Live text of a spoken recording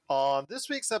On this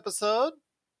week's episode,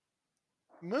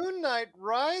 Moon Knight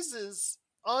Rises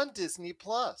on Disney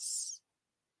Plus.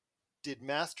 Did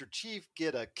Master Chief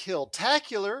get a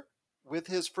kill-tacular with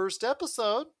his first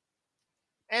episode?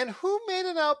 And who made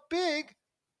it out big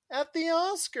at the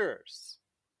Oscars?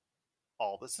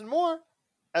 All this and more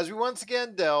as we once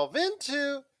again delve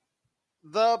into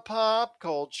the pop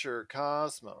culture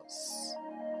cosmos.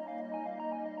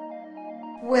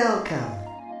 Welcome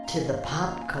to the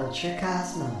Pop Culture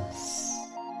Cosmos.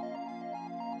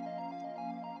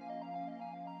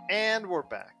 And we're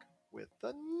back with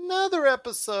another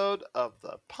episode of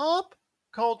the Pop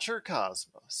Culture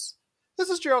Cosmos. This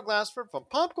is Gerald Glassford from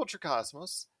Pop Culture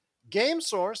Cosmos, Game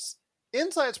Source,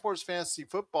 Inside Sports Fantasy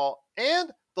Football,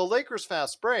 and the Lakers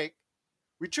Fast Break.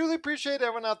 We truly appreciate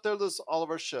everyone out there listening to all of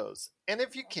our shows. And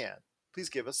if you can, please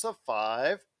give us a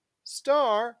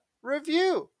 5-star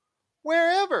review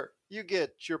wherever you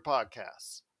get your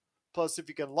podcasts. Plus, if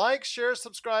you can like, share,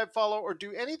 subscribe, follow, or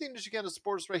do anything that you can to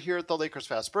support us right here at the Lakers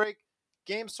Fast Break,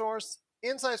 Game Source,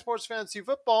 Inside Sports Fantasy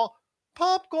Football,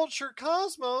 Pop Culture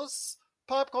Cosmos,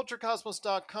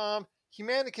 popculturecosmos.com,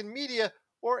 Humanican Media,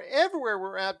 or everywhere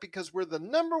we're at because we're the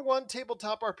 #1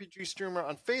 tabletop RPG streamer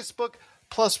on Facebook.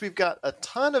 Plus, we've got a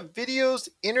ton of videos,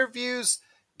 interviews,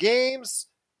 games,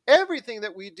 everything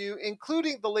that we do,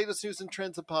 including the latest news and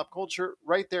trends of pop culture,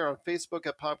 right there on Facebook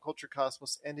at Pop Culture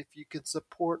Cosmos. And if you can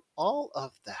support all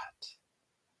of that,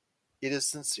 it is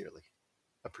sincerely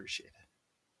appreciated.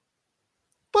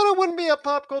 But it wouldn't be a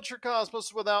Pop Culture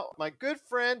Cosmos without my good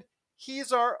friend.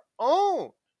 He's our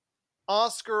own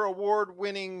Oscar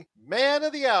award-winning man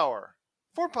of the hour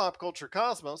for Pop Culture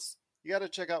Cosmos. You got to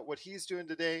check out what he's doing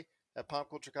today at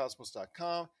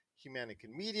popculturecosmos.com. Humanican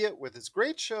Media with his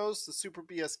great shows, the Super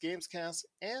BS Gamescast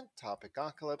and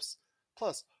Topicocalypse,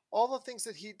 plus all the things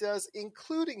that he does,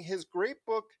 including his great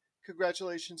book,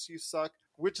 Congratulations, You Suck,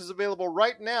 which is available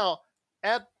right now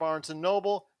at Barnes &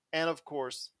 Noble and, of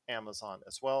course, Amazon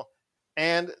as well.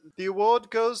 And the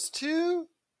award goes to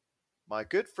my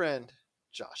good friend,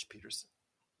 Josh Peterson.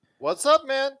 What's up,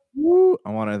 man? Woo.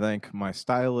 I want to thank my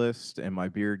stylist and my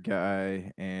beard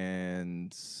guy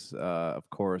and, of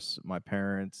course, my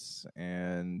parents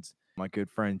and my good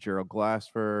friend Gerald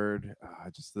Glassford.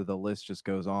 Just the list just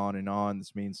goes on and on.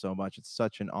 This means so much. It's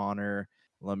such an honor.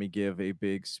 Let me give a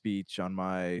big speech on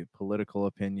my political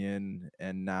opinion,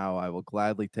 and now I will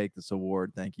gladly take this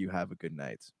award. Thank you. Have a good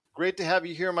night. Great to have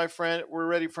you here, my friend. We're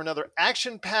ready for another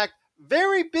action-packed,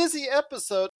 very busy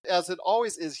episode, as it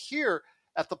always is here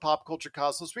at the Pop Culture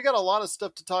Cosmos. We got a lot of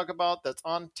stuff to talk about that's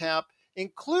on tap,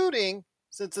 including,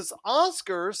 since it's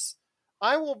Oscars,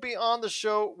 I will be on the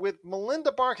show with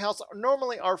Melinda Barkhouse,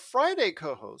 normally our Friday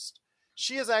co-host.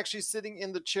 She is actually sitting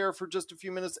in the chair for just a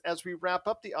few minutes as we wrap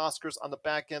up the Oscars on the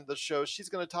back end of the show. She's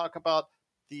going to talk about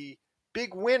the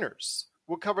big winners.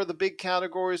 We'll cover the big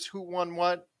categories, who won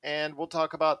what, and we'll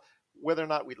talk about whether or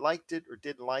not we liked it or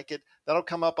didn't like it. That'll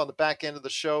come up on the back end of the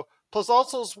show. Plus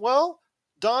also as well,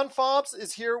 Dawn Fobbs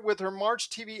is here with her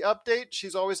March TV update.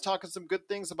 She's always talking some good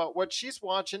things about what she's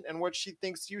watching and what she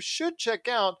thinks you should check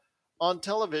out on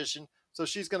television. So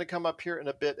she's going to come up here in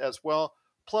a bit as well.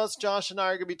 Plus, Josh and I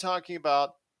are going to be talking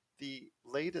about the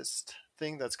latest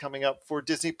thing that's coming up for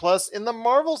Disney Plus in the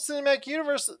Marvel Cinematic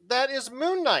Universe. That is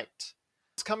Moon Knight.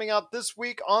 It's coming out this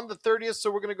week on the 30th.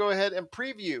 So we're going to go ahead and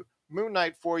preview Moon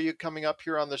Knight for you coming up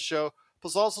here on the show.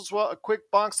 Plus also as well, a quick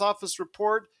box office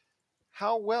report.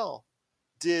 How well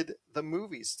did the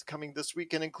movies coming this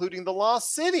weekend, including The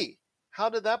Lost City, how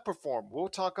did that perform? We'll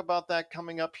talk about that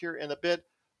coming up here in a bit.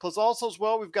 Plus also as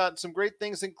well, we've got some great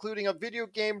things, including a video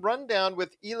game rundown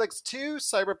with Elex 2,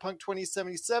 Cyberpunk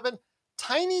 2077,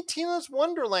 Tiny Tina's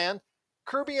Wonderland,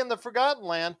 Kirby and the Forgotten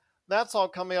Land. That's all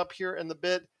coming up here in the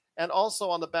bit. And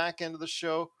also on the back end of the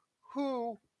show,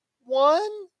 who won,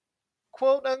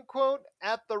 quote unquote,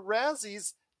 at the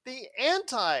Razzies, the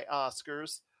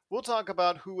anti-Oscars. We'll talk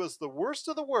about who was the worst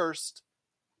of the worst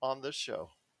on this show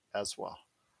as well.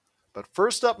 But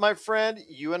first up, my friend,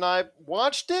 you and I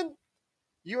watched it.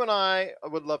 You and I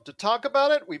would love to talk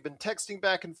about it. We've been texting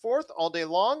back and forth all day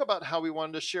long about how we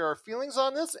wanted to share our feelings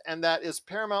on this, and that is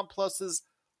Paramount Plus's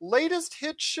latest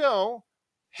hit show,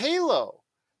 Halo,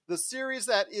 the series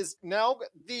that is now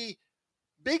the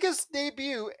biggest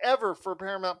debut ever for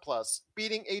Paramount Plus,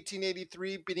 beating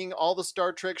 1883, beating all the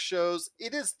Star Trek shows.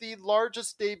 It is the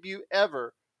largest debut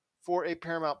ever for a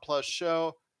Paramount Plus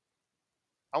show.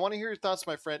 I want to hear your thoughts,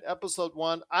 my friend. Episode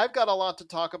 1. I've got a lot to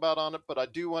talk about on it, but I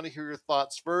do want to hear your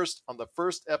thoughts first on the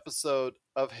first episode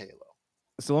of Halo.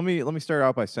 So let me start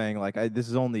out by saying, like, this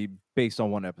is only based on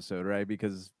one episode, right?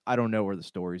 Because I don't know where the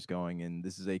story's going, and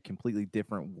this is a completely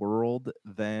different world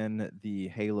than the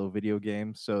Halo video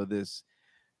game. So this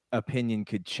opinion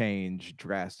could change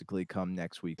drastically come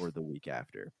next week or the week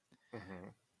after.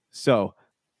 Mhm. So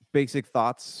basic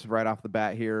thoughts right off the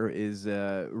bat here is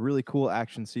really cool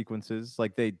action sequences.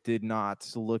 Like, they did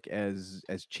not look as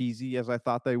cheesy as I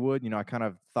thought they would. I kind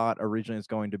of thought originally it's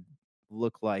going to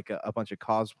look like a bunch of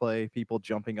cosplay people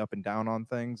jumping up and down on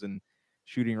things and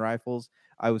shooting rifles.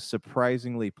 I was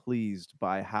surprisingly pleased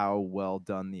by how well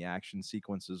done the action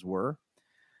sequences were.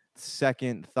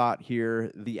 Second thought here,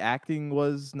 the acting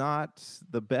was not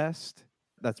the best.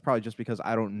 That's probably just because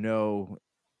I don't know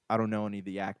any of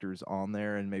the actors on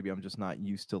there, and maybe I'm just not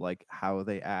used to like how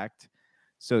they act.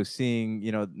 So seeing,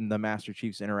 the Master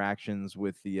Chief's interactions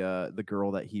with the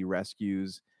girl that he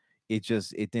rescues, it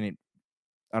didn't,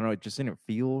 I don't know, it just didn't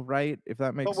feel right, if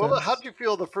that But makes how sense. did you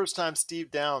feel the first time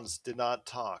Steve Downs did not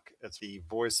talk as the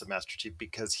voice of Master Chief,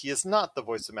 because he is not the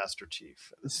voice of Master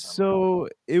Chief at this time around? So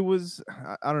it was,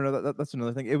 I don't know, that's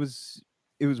another thing. It was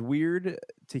weird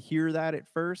to hear that at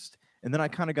first, and then I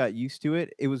kind of got used to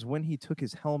it. It was when he took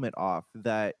his helmet off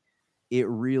that it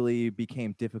really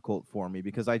became difficult for me,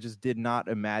 because I just did not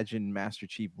imagine Master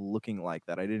Chief looking like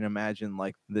that. I didn't imagine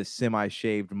like the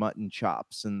semi-shaved mutton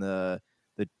chops and the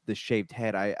shaved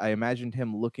head. I imagined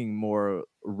him looking more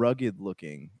rugged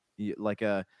looking, like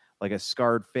a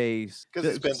scarred face. Because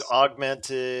he's been Just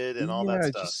augmented and all that yeah,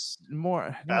 stuff. just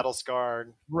more not Battle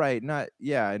scarred. right, not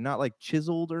like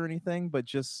chiseled or anything, but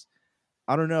just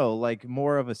I don't know, like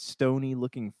more of a stony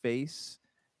looking face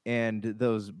and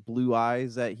those blue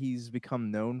eyes that he's become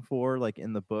known for, like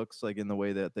in the books, like in the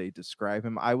way that they describe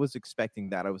him. I was expecting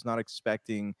that. I was not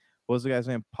expecting, what was the guy's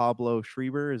name? Pablo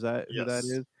Schreiber? Is that who that Yes.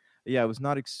 is? Yeah, I was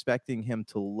not expecting him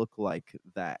to look like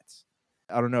that.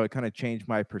 I don't know. It kind of changed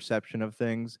my perception of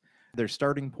things. Their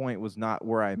starting point was not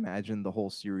where I imagined the whole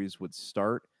series would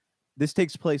start. This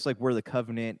takes place like where the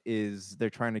Covenant is. They're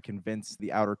trying to convince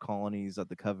the outer colonies that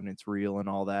the Covenant's real and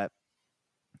all that,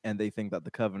 and they think that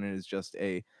the Covenant is just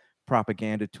a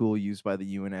propaganda tool used by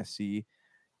the UNSC.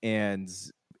 And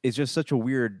it's just such a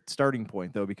weird starting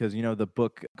point, though, because the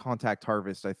book Contact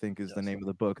Harvest, I think, is the Yes. name of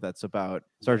the book that's about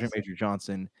Sergeant Yes. Major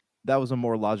Johnson. That was a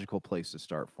more logical place to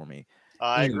start for me.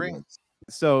 I agree. Anyways,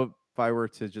 so if I were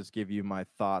to just give you my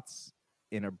thoughts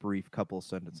in a brief couple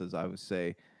sentences, I would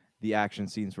say the action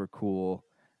scenes were cool.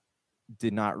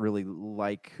 Did not really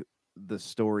like the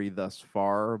story thus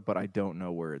far, but I don't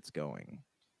know where it's going.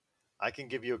 I can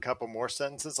give you a couple more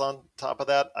sentences on top of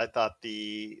that. I thought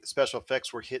the special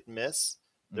effects were hit and miss.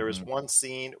 There was Hmm. one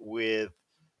scene with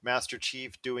Master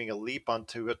Chief doing a leap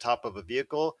onto the top of a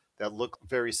vehicle that looked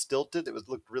very stilted.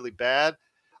 Looked really bad.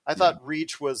 I Yeah. thought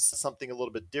Reach was something a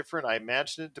little bit different. I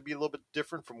imagined it to be a little bit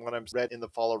different from what I've read in the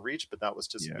Fall of Reach, but that was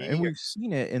just Yeah, and me. we've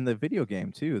seen it in the video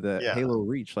game too, the Yeah, Halo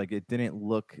Reach. Like, it didn't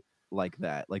look like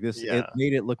that. Like this, it yeah,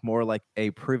 made it look more like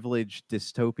a privileged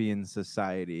dystopian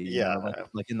society, like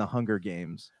yeah. in the Hunger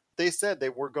Games. They said they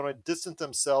were going to distance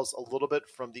themselves a little bit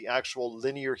from the actual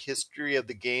linear history of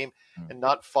the game Mm. and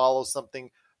not follow something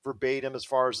verbatim as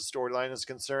far as the storyline is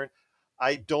concerned.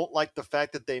 I don't like the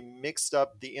fact that they mixed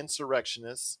up the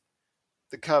insurrectionists,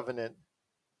 the Covenant,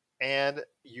 and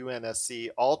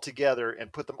UNSC all together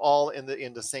and put them all in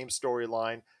the same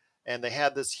storyline. And they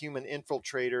had this human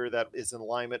infiltrator that is in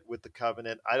alignment with the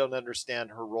Covenant. I don't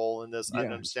understand her role in this. I don't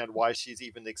Yeah. understand why she's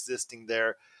even existing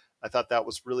there. I thought that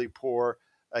was really poor.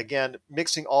 Again,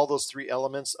 mixing all those three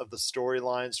elements of the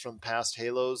storylines from past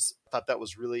Halos, I thought that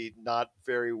was really not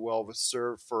very well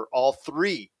served for all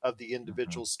three of the Mhm.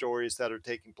 individual stories that are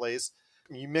taking place.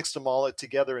 You mixed them all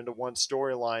together into one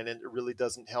storyline, and it really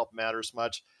doesn't help matters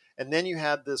much. And then you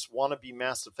had this wannabe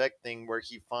Mass Effect thing where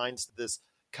he finds this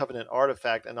Covenant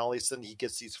artifact, and all of a sudden he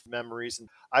gets these memories. And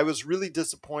I was really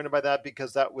disappointed by that,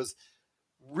 because that was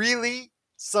really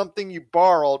something you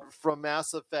borrowed from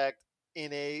Mass Effect,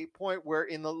 in a point where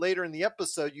later in the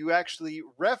episode you actually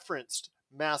referenced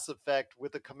Mass Effect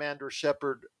with a Commander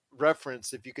Shepard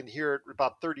reference. If you can hear it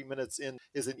about 30 minutes in,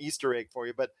 is an Easter egg for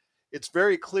you. But it's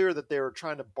very clear that they were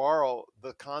trying to borrow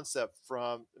the concept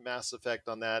from Mass Effect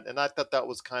on that, and I thought that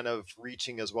was kind of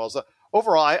reaching as well. So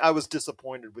overall, I was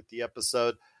disappointed with the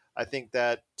episode. I think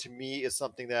that, to me, is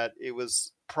something that it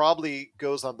was probably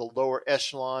goes on the lower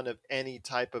echelon of any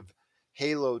type of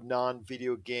Halo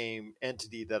non-video game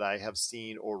entity that I have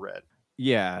seen or read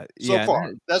Yeah, so yeah,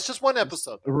 far. That's just one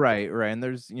episode, though. right, right. And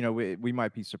there's, we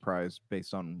might be surprised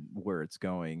based on where it's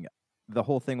going. The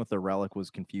whole thing with the relic was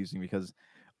confusing because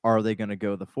are they going to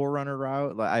go the Forerunner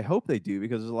route? Like, I hope they do,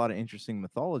 because there's a lot of interesting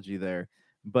mythology there.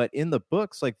 But in the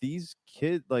books, like these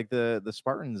kids, like the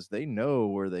Spartans, they know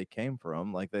where they came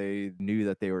from. Like they knew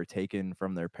that they were taken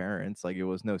from their parents. Like it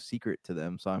was no secret to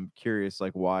them. So I'm curious,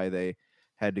 like why they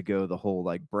had to go the whole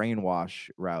like brainwash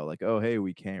route. Like, oh hey,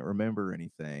 we can't remember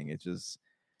anything. It just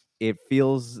it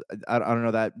feels I don't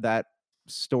know that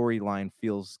storyline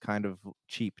feels kind of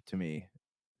cheap to me.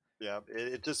 Yeah,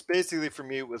 it just basically for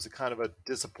me it was a kind of a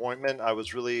disappointment. I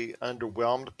was really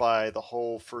underwhelmed by the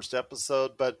whole first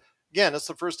episode, but again, it's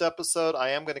the first episode. I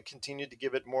am going to continue to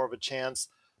give it more of a chance,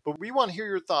 but we want to hear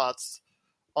your thoughts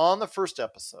on the first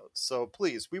episode. So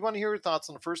please, we want to hear your thoughts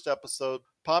on the first episode,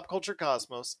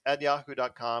 popculturecosmos at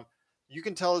yahoo.com. You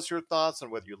can tell us your thoughts on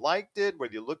whether you liked it,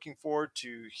 whether you're looking forward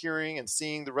to hearing and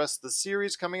seeing the rest of the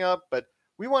series coming up. But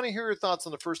we want to hear your thoughts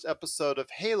on the first episode of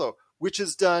Halo, which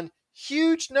has done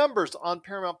huge numbers on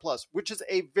Paramount Plus, which is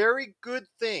a very good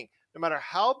thing. No matter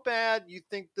how bad you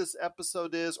think this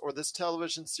episode is or this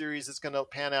television series is going to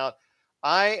pan out,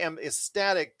 I am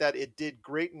ecstatic that it did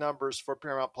great numbers for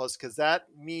Paramount Plus because that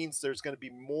means there's going to be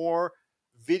more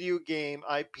video game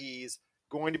IPs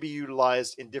going to be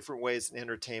utilized in different ways in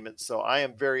entertainment. So I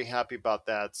am very happy about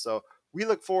that. So we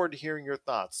look forward to hearing your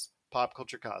thoughts.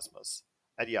 PopCultureCosmos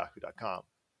at yahoo.com.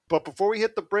 But before we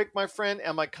hit the break, my friend,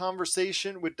 and my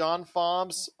conversation with Don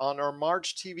Fobbs on our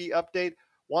March TV update,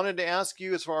 wanted to ask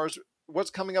you as far as what's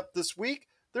coming up this week.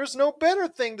 There's no better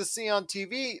thing to see on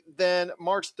TV than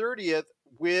March 30th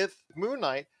with Moon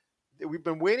Knight. We've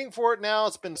been waiting for it now.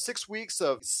 It's been 6 weeks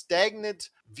of stagnant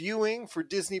viewing for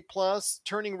Disney Plus.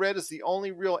 Turning Red is the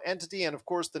only real entity, and of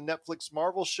course the Netflix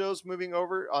Marvel shows moving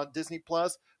over on Disney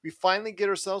Plus. We finally get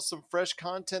ourselves some fresh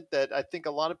content that I think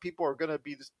a lot of people are going to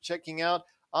be checking out.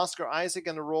 Oscar Isaac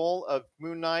in the role of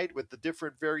Moon Knight with the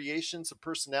different variations of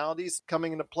personalities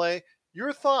coming into play.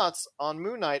 Your thoughts on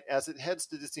Moon Knight as it heads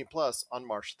to Disney Plus on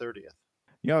March 30th?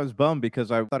 Yeah, I was bummed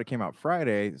because I thought it came out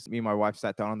Friday. Me and my wife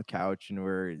sat down on the couch and we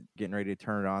are getting ready to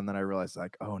turn it on. Then I realized,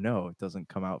 like, oh no, it doesn't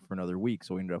come out for another week.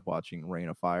 So we ended up watching Reign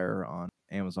of Fire on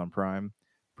Amazon Prime.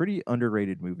 Pretty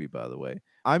underrated movie, by the way.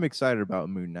 I'm excited about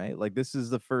Moon Knight. Like, this is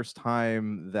the first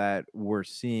time that we're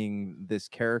seeing this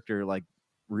character, like,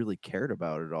 really cared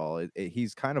about at all.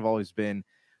 He's kind of always been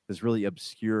this really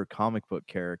obscure comic book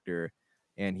character,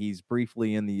 and he's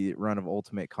briefly in the run of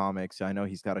Ultimate Comics. I know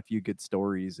he's got a few good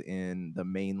stories in the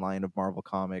main line of Marvel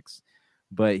Comics,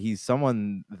 but he's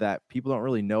someone that people don't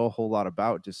really know a whole lot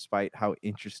about, despite how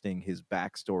interesting his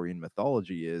backstory and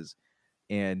mythology is.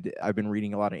 And I've been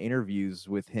reading a lot of interviews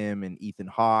with him and Ethan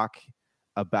Hawke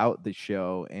about the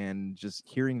show and just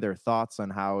hearing their thoughts on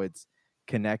how it's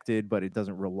connected, but it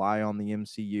doesn't rely on the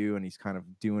MCU, and he's kind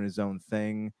of doing his own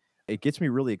thing. It gets me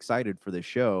really excited for this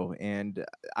show, and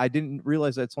I didn't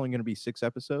realize that it's only going to be 6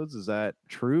 episodes. Is that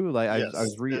true? Like Yes, I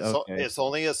was reading. Okay. it's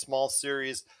only a small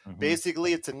series. Mhm.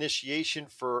 Basically, it's initiation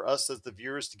for us as the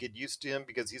viewers to get used to him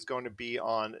because he's going to be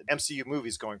on MCU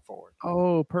movies going forward.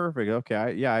 Oh, perfect.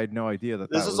 Okay. I had no idea that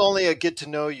This that is was only a get to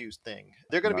know you thing.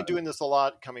 They're going to be right. doing this a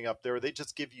lot coming up there. They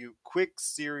just give you quick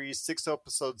series, 6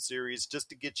 episode series, just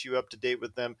to get you up to date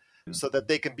with them Mm. so that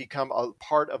they can become a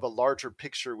part of a larger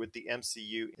picture with the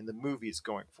MCU in the movies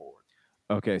going forward.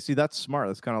 Okay. See, that's smart.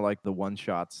 That's kind of like the one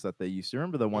shots that they used to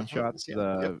remember the one shots, Yeah,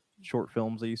 the yep. short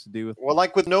films they used to do with. Well,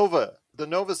 like with Nova, the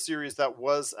Nova series that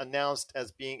was announced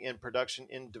as being in production,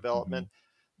 in Mhm. development,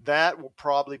 that will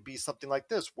probably be something like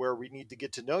this, where we need to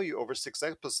get to know you over 6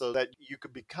 episodes that you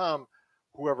could become,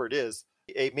 whoever it is,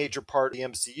 a major part of the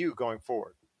MCU going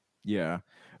forward. Yeah.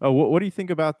 What do you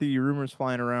think about the rumors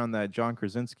flying around that John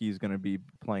Krasinski is going to be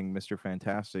playing Mr.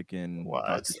 Fantastic in Well,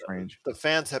 Doctor Strange? the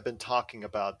fans have been talking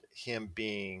about him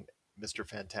being Mr.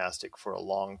 Fantastic for a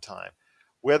long time.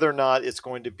 Whether or not it's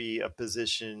going to be a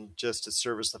position just to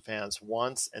service the fans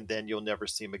once and then you'll never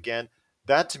see him again,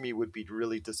 that to me would be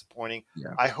really disappointing.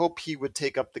 Yeah. I hope he would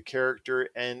take up the character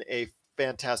in a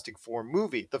Fantastic Four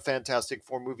movie, the Fantastic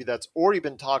Four movie that's already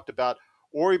been talked about,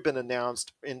 already been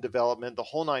announced in development, the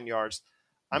whole 9 yards.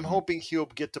 I'm Mhm. hoping he'll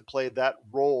get to play that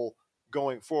role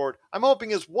going forward. I'm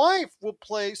hoping his wife will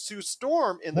play Sue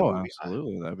Storm in the Oh, movie.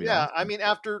 absolutely. That'd be Yeah, awesome. I mean,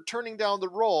 after turning down the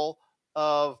role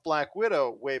of Black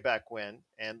Widow way back when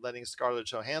and letting Scarlett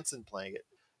Johansson playing it,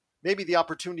 maybe the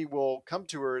opportunity will come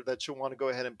to her that she'll want to go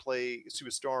ahead and play Sue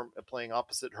Storm, playing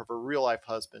opposite her real life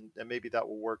husband, and maybe that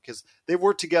will work because they've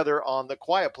worked together on The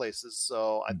Quiet Places.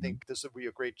 So I Mhm. think this would be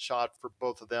a great shot for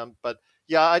both of them. But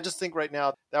yeah, I just think right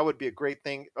now that would be a great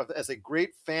thing as a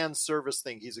great fan service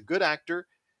thing. He's a good actor,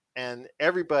 and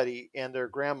everybody and their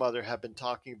grandmother have been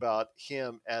talking about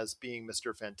him as being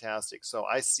Mr. Fantastic. So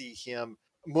I see him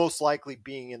most likely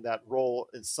being in that role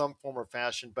in some form or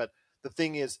fashion. But the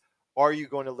thing is, Or are you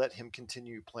going to let him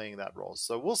continue playing that role?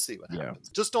 So we'll see what happens.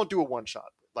 Just don't do a one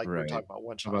shot like we're talking about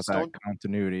one How shots. about that Don't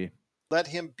continuity? let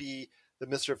him be the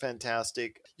Mr.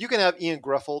 Fantastic. You can have Ian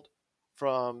Gruffudd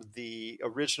from the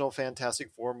original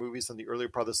Fantastic Four movies in the earlier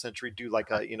part of the century do like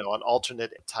a, an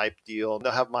alternate type deal.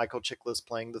 They'll have Michael Chiklis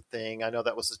playing the Thing. I know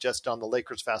that was suggested on the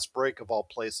Lakers Fast Break of all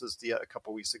places a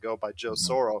couple weeks ago by Joe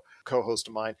Soro, co-host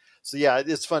of mine. So yeah,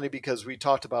 it's funny because we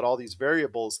talked about all these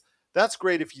variables. That's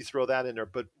great if you throw that in there,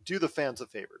 but do the fans a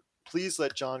favor. Please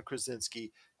let John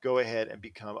Krasinski go ahead and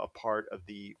become a part of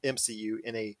the MCU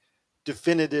in a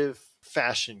definitive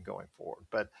fashion going forward.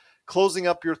 But closing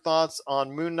up your thoughts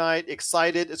on Moon Knight,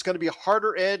 excited. It's going to be a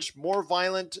harder edge, more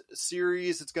violent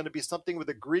series. It's going to be something with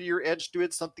a grittier edge to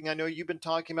it, something I know you've been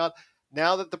talking about.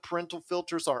 Now that the parental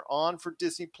filters are on for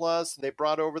Disney Plus, and they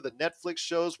brought over the Netflix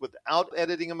shows without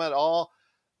editing them at all,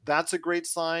 that's a great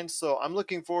sign. So I'm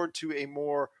looking forward to a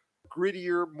more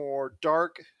grittier, more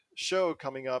dark show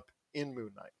coming up in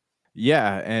Moon Knight.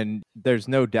 Yeah, and there's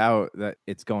no doubt that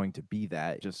it's going to be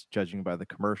that, just judging by the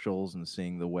commercials and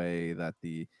seeing the way that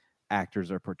the actors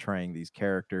are portraying these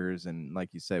characters. And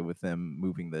like you said, with them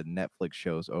moving the Netflix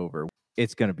shows over,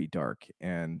 it's going to be dark.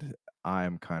 And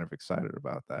I'm kind of excited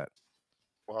about that.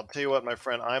 Well, I'll tell you what, my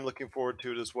friend, I'm looking forward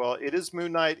to it as well. It is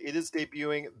Moon Knight. It is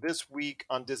debuting this week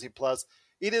on Disney Plus.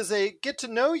 It is a get to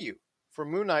know you for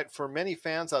Moon Knight for many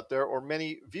fans out there or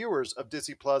many viewers of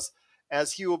Disney Plus,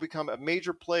 as he will become a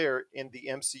major player in the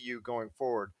MCU going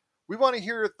forward. We want to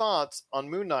hear your thoughts on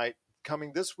Moon Knight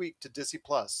coming this week to Disney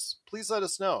Plus. Please let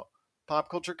us know.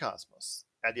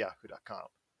 popculturecosmos@yahoo.com.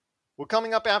 Well,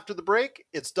 coming up after the break,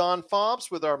 it's Don Fobbs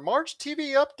with our March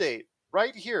TV update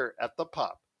right here at the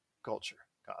Pop Culture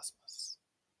Cosmos.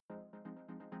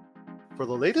 For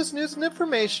the latest news and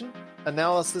information,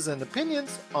 analysis and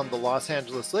opinions on the Los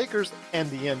Angeles Lakers and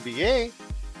the NBA,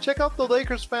 check out the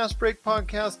Lakers Fast Break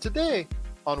podcast today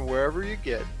on wherever you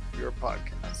get your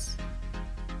podcasts.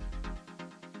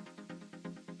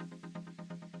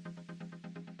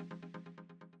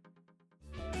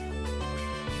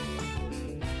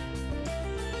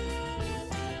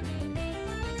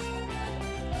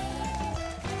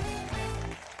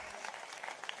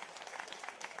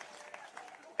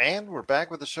 And we're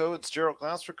back with the show. It's Gerald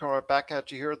Glassford coming right back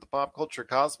at you here at the Pop Culture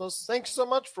Cosmos. Thanks so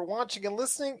much for watching and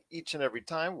listening each and every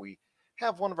time we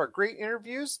have one of our great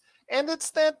interviews. And it's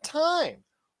that time.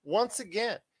 Once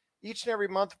again, each and every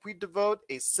month we devote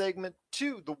a segment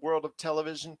to the world of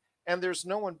television. And there's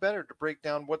no one better to break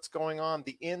down what's going on,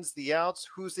 the ins, the outs,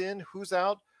 who's in, who's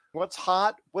out, what's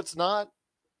hot, what's not,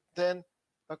 than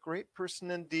a great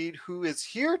person indeed who is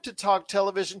here to talk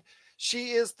television.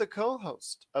 She is the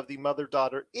co-host of the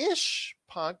Mother-Daughter-ish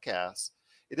podcast.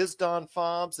 It is Dawn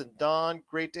Fobbs. And Dawn,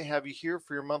 great to have you here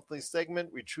for your monthly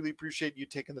segment. We truly appreciate you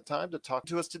taking the time to talk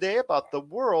to us today about the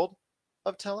world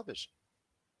of television.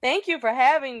 Thank you for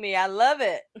having me. I love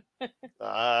it.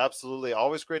 Absolutely.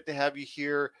 Always great to have you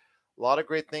here. A lot of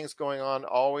great things going on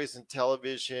always in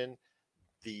television.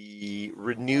 The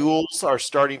renewals are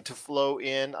starting to flow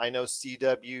in. I know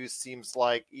CW seems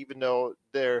like, even though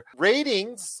their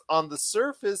ratings on the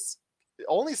surface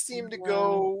only seem to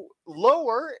go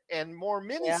lower and more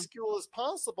minuscule as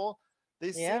possible,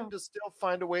 they seem to still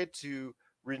find a way to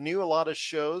renew a lot of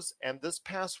shows. And this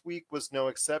past week was no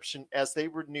exception, as they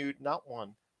renewed not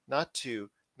one, not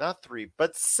two, not three,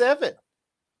 but 7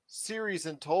 series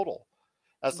in total.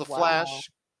 As The Flash,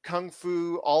 Kung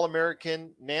Fu,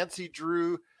 All-American, Nancy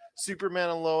Drew, Superman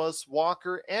and Lois,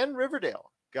 Walker, and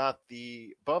Riverdale got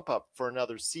the bump up for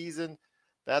another season.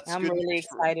 I'm really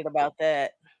excited about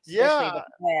that. Yeah.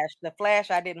 The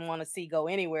Flash I didn't want to see go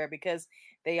anywhere because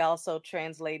they also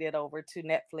translated over to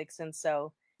Netflix. And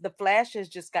so The Flash has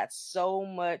just got so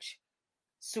much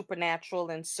supernatural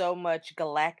and so much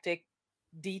galactic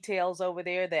details over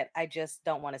there that I just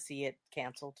don't want to see it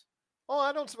canceled. Oh,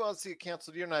 I don't want to see it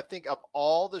canceled either. And I think of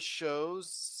all the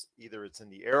shows, either it's in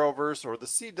the Arrowverse or the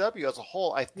CW as a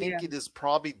whole, I think it is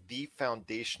probably the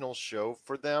foundational show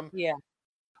for them. Yeah.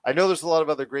 I know there's a lot of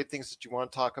other great things that you want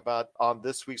to talk about on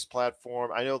this week's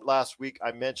platform. I know last week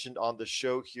I mentioned on the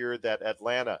show here that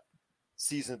Atlanta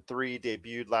season 3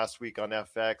 debuted last week on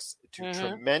FX to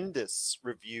tremendous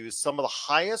reviews, some of the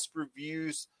highest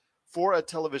reviews for a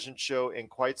television show in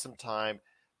quite some time.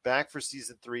 Back for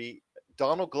season 3.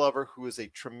 Donald Glover, who is a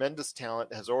tremendous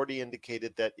talent, has already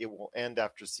indicated that it will end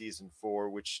after season 4,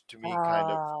 which to me kind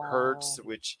of hurts,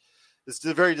 which is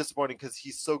very disappointing because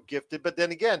he's so gifted. But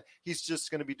then again, he's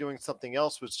just going to be doing something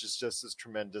else, which is just as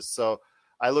tremendous. So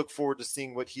I look forward to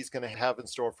seeing what he's going to have in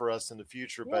store for us in the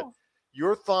future. But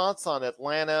your thoughts on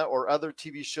Atlanta or other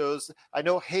TV shows. I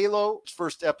know Halo's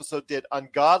first episode did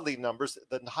ungodly numbers,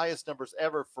 the highest numbers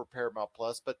ever for Paramount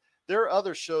Plus, but there are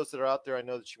other shows that are out there I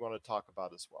know that you want to talk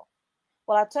about as well.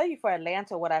 Well, I'll tell you for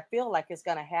Atlanta, what I feel like is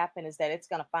going to happen is that it's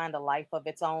going to find a life of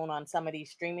its own on some of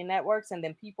these streaming networks. And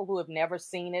then people who have never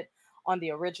seen it on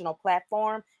the original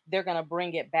platform, they're going to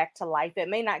bring it back to life. It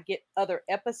may not get other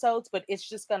episodes, but it's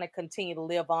just going to continue to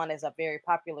live on as a very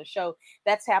popular show.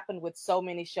 That's happened with so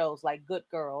many shows like Good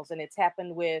Girls, and it's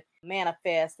happened with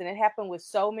Manifest, and it happened with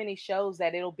so many shows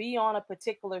that it'll be on a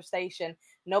particular station.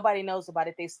 Nobody knows about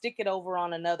it. They stick it over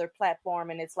on another platform,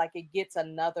 and it's like it gets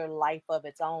another life of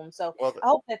its own. So I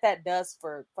hope that does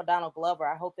for Donald Glover.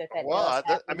 I hope that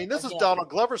does. I mean, this is Donald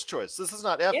Glover's choice. This is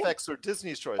not FX or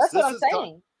Disney's choice. That's what I'm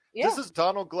saying. This is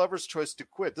Donald Glover's choice to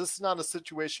quit. This is not a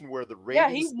situation where the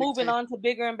ratings. Yeah, he's moving on to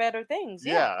bigger and better things.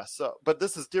 Yeah. But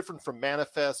this is different from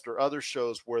Manifest or other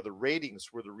shows where the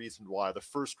ratings were the reason why. The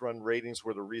first run ratings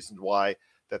were the reason why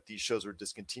that these shows were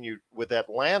discontinued. With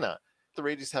Atlanta, the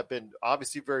ratings have been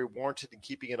obviously very warranted in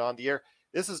keeping it on the air.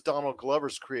 This is Donald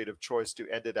Glover's creative choice to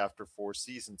end it after 4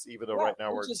 seasons, even though right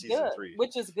now we're in season 3.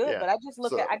 Which is good. Yeah. But I just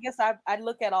look I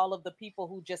look at all of the people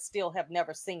who just still have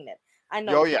never seen it. I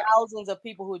know thousands of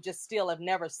people who just still have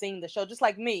never seen the show, just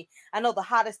like me. I know the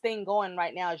hottest thing going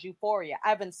right now is Euphoria. I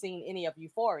haven't seen any of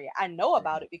Euphoria. I know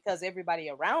about it because everybody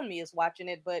around me is watching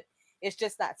it, but it's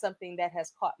just not something that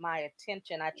has caught my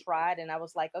attention. I tried and I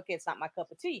was like, okay, it's not my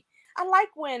cup of tea. I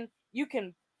like when you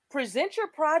can present your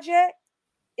project,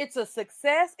 it's a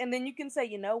success, and then you can say,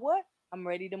 you know what? I'm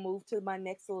ready to move to my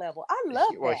next level. I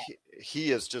love that.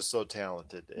 He is just so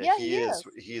talented. Yeah, he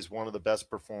is one of the best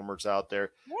performers out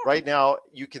there. Yeah. Right now,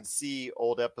 you can see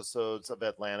old episodes of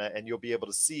Atlanta, and you'll be able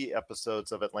to see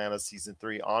episodes of Atlanta season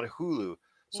 3 on Hulu.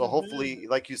 So hopefully,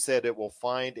 like you said, it will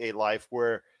find a life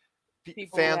where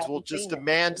fans will just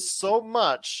demand so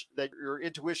much that your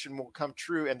intuition will come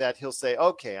true and that he'll say,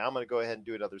 okay, I'm going to go ahead and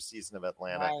do another season of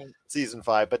Atlanta, season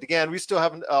 5. But again, we still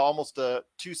have almost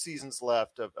 2 seasons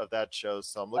left of that show.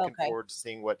 So I'm looking forward to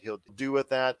seeing what he'll do with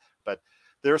that. But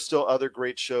there are still other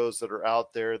great shows that are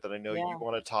out there that I know you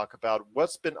want to talk about.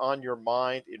 What's been on your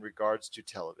mind in regards to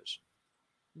television?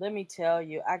 Let me tell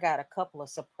you, I got a couple of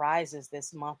surprises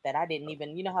this month that I didn't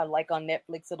even, you know how like on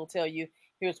Netflix, it'll tell you,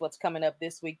 here's what's coming up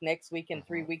this week, next week, and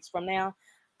 3 weeks from now.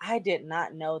 I did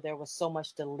not know there was so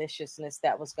much deliciousness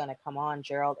that was going to come on,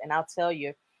 Gerald. And I'll tell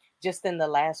you, just in the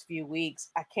last few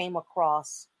weeks, I came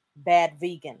across Bad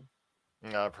Vegan.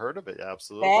 I've heard of it,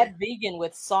 absolutely. Bad Vegan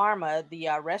with Sarma, the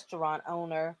restaurant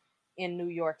owner in New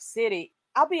York City.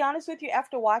 I'll be honest with you,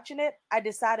 after watching it, I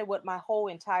decided what my whole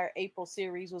entire April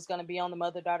series was going to be on the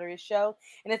Mother-Daughter-ish show,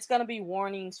 and it's going to be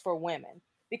warnings for women.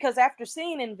 Because after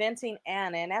seeing Inventing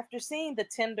Anna, and after seeing The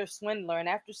Tinder Swindler, and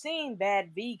after seeing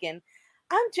Bad Vegan,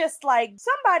 I'm just like,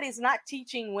 somebody's not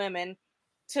teaching women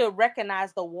to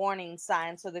recognize the warning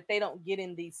signs so that they don't get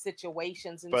in these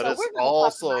situations. And but so it's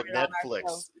also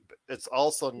Netflix. It's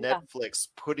also Netflix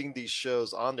putting these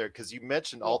shows on there, because you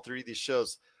mentioned all 3 of these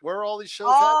shows. Where are all these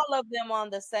shows all of them on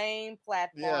the same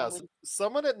platform. Yeah,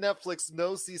 someone at Netflix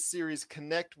knows these series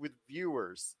connect with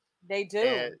viewers. They do.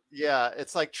 And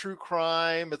it's like true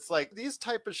crime. It's like these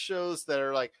type of shows that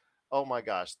are like, oh my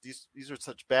gosh, these are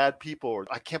such bad people. Or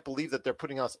I can't believe that they're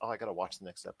putting us. Oh, I got to watch the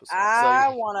next episode. I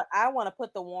want to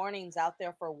put the warnings out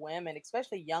there for women,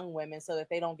 especially young women, so that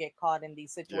they don't get caught in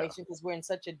these situations, because we're in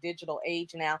such a digital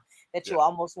age now that you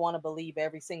almost want to believe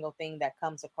every single thing that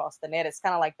comes across the net. It's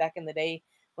kind of like back in the day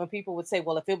when people would say,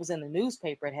 well, if it was in the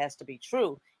newspaper, it has to be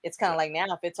true. It's kind of like now,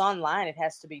 if it's online, it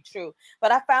has to be true.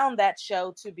 But I found that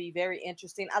show to be very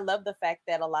interesting. I love the fact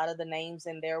that a lot of the names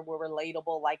in there were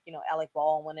relatable, like, you know, Alec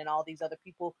Baldwin and all these other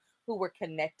people who were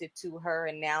connected to her.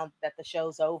 And now that the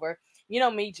show's over, you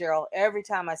know me, Gerald, every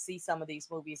time I see some of these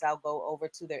movies, I'll go over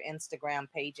to their Instagram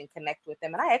page and connect with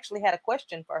them. And I actually had a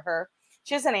question for her.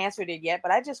 She hasn't answered it yet,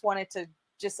 but I just wanted to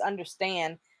just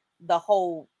understand the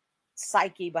whole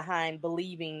psyche behind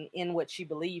believing in what she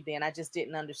believed in. I just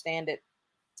didn't understand it.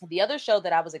 The other show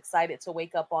that I was excited to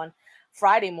wake up on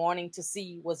Friday morning to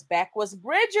see was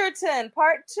Bridgerton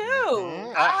Part 2.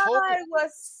 I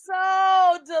was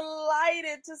so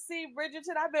delighted to see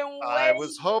Bridgerton. I've been waiting. I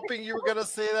was hoping you were going to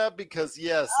say that, because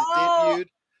yes, it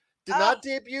did not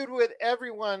debut with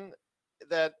everyone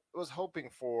that was hoping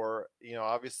for. You know,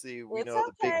 obviously we know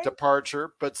the big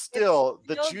departure, but still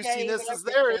the juiciness is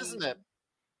there, isn't it?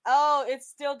 Oh, it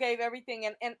still gave everything.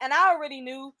 And I already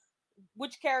knew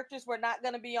which characters were not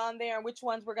going to be on there and which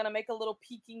ones were going to make a little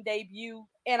peeking debut.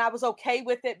 And I was okay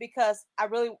with it because I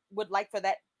really would like for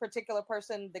that particular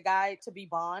person, the guy, to be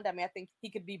Bond. I mean, I think he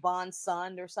could be Bond's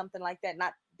son or something like that.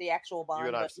 Not the actual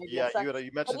Bond, but maybe a son. You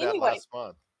mentioned But that anyway, last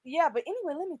month. yeah, but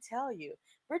anyway, let me tell you,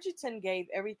 Bridgerton gave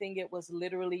everything it was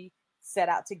literally set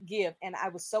out to give. And I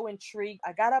was so intrigued.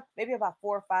 I got up maybe about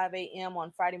 4 or 5 a.m.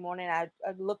 on Friday morning. I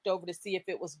looked over to see if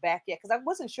it was back yet because I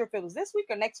wasn't sure if it was this week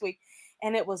or next week.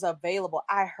 And it was available.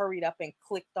 I hurried up and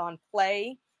clicked on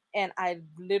play. And I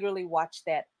literally watched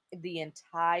that the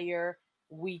entire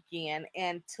weekend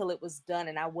until it was done.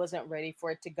 And I wasn't ready for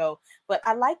it to go. But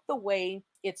I like the way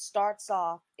it starts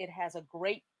off. It has a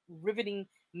great riveting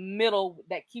middle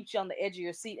that keeps you on the edge of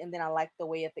your seat, and then I like the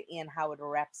way at the end how it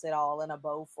wraps it all in a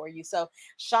bow for you. So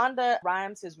Shonda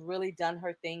Rhimes has really done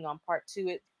her thing on part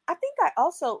 2. I think I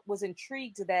also was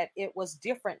intrigued that it was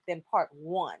different than part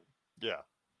 1. Yeah,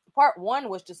 part 1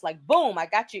 was just like, boom, I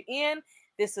got you in.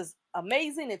 This is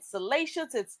amazing. It's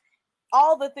salacious. It's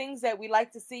all the things that we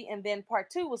like to see. And then part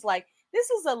 2 was like, this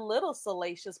is a little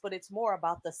salacious, but it's more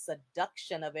about the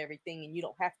seduction of everything. And you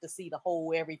don't have to see the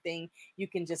whole everything. You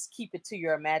can just keep it to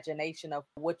your imagination of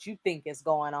what you think is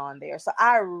going on there. So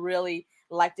I really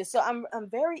liked it. So I'm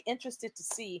very interested to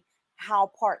see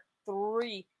how part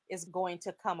 3 is going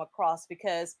to come across,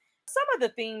 because some of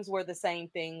the themes were the same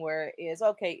thing, where it is,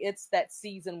 okay, it's that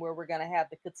season where we're going to have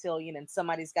the cotillion and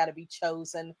somebody's got to be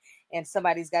chosen and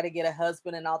somebody's got to get a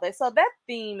husband and all that. So that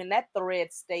theme and that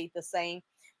thread stayed the same.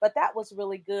 But that was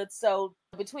really good. So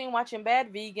between watching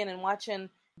Bad Vegan and watching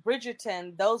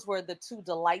Bridgerton, those were the 2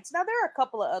 delights. Now, there are a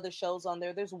couple of other shows on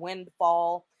there. There's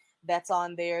Windfall that's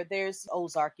on there. There's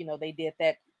Ozark. You know, they did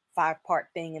that 5-part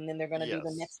thing, and then they're going to do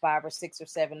the next 5 or 6 or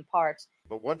 7 parts.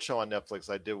 But one show on Netflix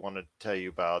I did want to tell you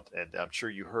about, and I'm sure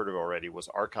you heard it already, was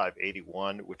Archive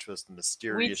 81, which was the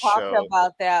mysterious show. We talked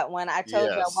about that when I told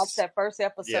you I watched that first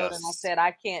episode, and I said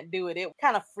I can't do it. It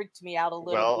kind of freaked me out a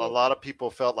little bit. Well, a lot of people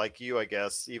felt like you, I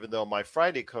guess, even though my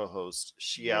Friday co-host,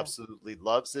 she absolutely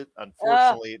loves it.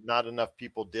 Unfortunately, not enough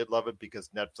people did love it because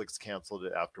Netflix canceled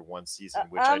it after 1 season,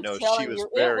 which I know she was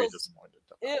very disappointed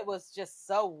about. It was just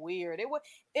so weird.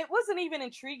 It wasn't even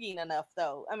intriguing enough,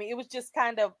 though. I mean, it was just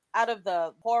kind of out of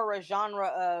the horror genre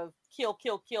of kill,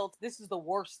 kill, kill. This is the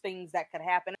worst things that could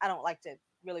happen. I don't like to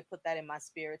really put that in my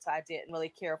spirit, so I didn't really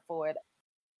care for it.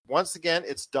 Once again,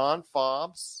 it's Dawn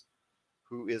Fobbs,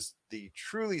 who is the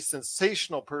truly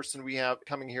sensational person we have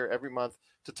coming here every month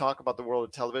to talk about the world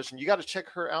of television. You got to check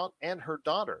her out and her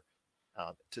daughter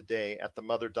today at the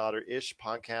Mother Daughter Ish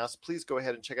podcast. Please go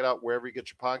ahead and check it out wherever you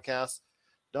get your podcasts.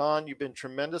 Dawn, you've been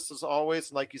tremendous as always.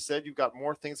 And like you said, you've got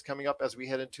more things coming up as we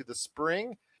head into the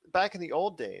spring. Back in the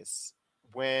old days,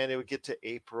 when it would get to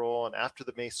April and after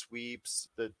the May sweeps,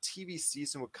 the TV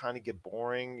season would kind of get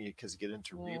boring because you get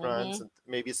into reruns and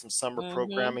maybe some summer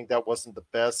programming that wasn't the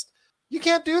best. You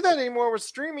can't do that anymore with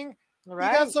streaming.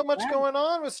 Right, you got so much going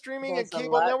on with streaming and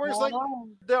cable networks. Like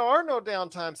there are no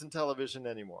downtimes in television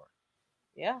anymore.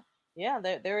 Yeah,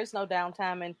 there is no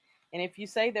downtime. And if you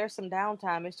say there's some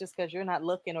downtime, it's just because you're not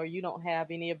looking or you don't have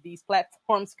any of these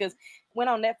platforms. Because I went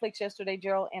on Netflix yesterday,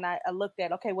 Gerald, and I looked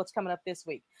at, okay, what's coming up this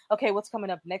week? Okay, what's coming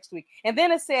up next week? And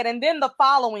then it said, and then the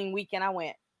following week, and I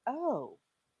went, oh,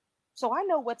 so I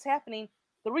know what's happening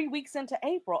 3 weeks into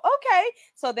April. Okay.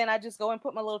 So then I just go and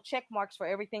put my little check marks for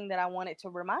everything that I want it to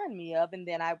remind me of, and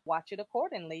then I watch it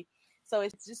accordingly. So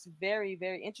it's just very,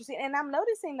 very interesting. And I'm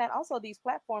noticing that also these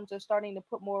platforms are starting to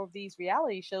put more of these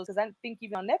reality shows, because I think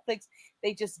even on Netflix,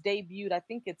 they just debuted, I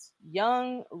think it's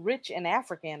Young, Rich, and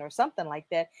African or something like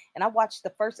that. And I watched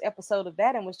the first episode of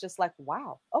that and was just like,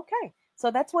 wow, okay.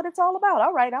 So that's what it's all about.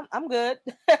 All right, I'm good.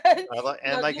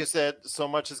 And like you said, so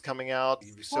much is coming out.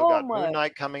 You've still got Moon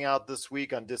Knight coming out this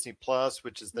week on Disney Plus,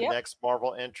 which is the next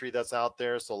Marvel entry that's out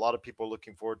there. So a lot of people are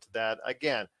looking forward to that.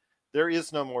 Again, there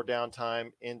is no more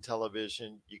downtime in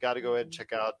television. You got to go ahead and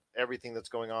check out everything that's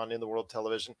going on in the world of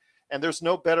television. And there's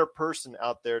no better person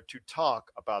out there to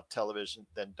talk about television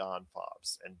than Dawn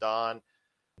Fobbs. And Dawn,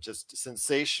 just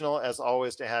sensational as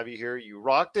always to have you here. You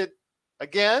rocked it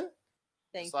again.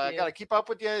 Thank you. I got to keep up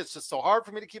with you. It's just so hard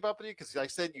for me to keep up with you because, like I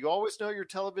said, you always know your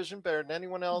television better than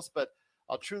anyone else. But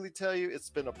I'll truly tell you, it's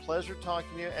been a pleasure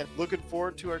talking to you and looking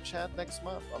forward to our chat next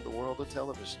month on the world of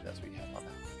television as we head on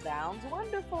out. Sounds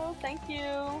wonderful. Thank you.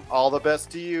 All the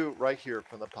best to you right here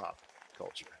from the Pop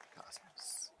Culture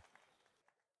Cosmos.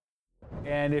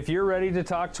 And if you're ready to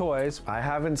talk toys, I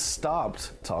haven't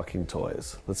stopped talking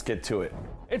toys. Let's get to it.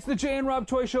 it's the Jay and Rob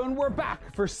Toy Show, and we're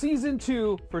back for season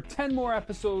 2 for 10 more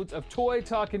episodes of toy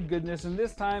talk and goodness. And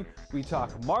this time we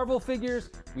talk Marvel figures,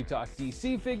 we talk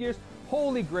DC figures,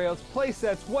 holy grails, play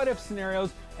sets, what if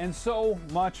scenarios, and so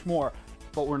much more.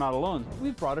 But we're not alone.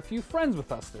 We've brought a few friends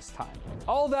with us this time.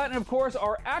 All that and of course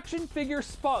our action figure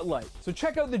spotlight. So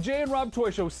check out the Jay and Rob Toy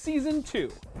Show season 2,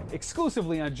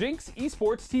 exclusively on Jinx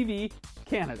Esports TV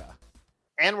Canada.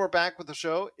 And we're back with the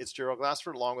show. It's Gerald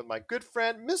Glassford along with my good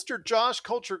friend, Mr. Josh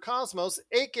Culture Cosmos,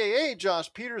 aka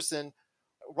Josh Peterson.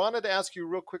 Wanted to ask you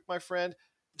real quick, my friend,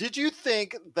 did you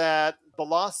think that The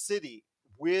Lost City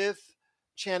with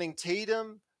Channing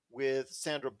Tatum, with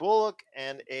Sandra Bullock,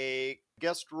 and a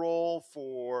guest role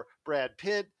for Brad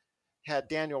Pitt, had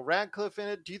Daniel Radcliffe in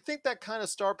it, do you think that kind of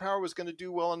star power was going to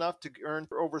do well enough to earn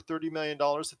over $30 million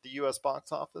at the U.S.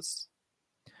 box office?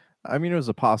 I mean, it was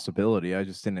a possibility. I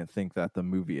just didn't think that the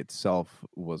movie itself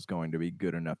was going to be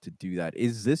good enough to do that.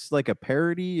 Is this like a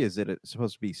parody? Is it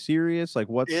supposed to be serious? Like,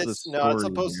 what's the story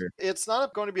here? It's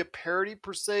not going to be a parody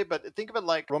per se, but think of it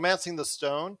like Romancing the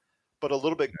Stone, but a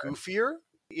little bit goofier.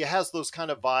 It has those kind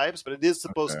of vibes, but it is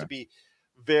supposed to be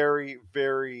very,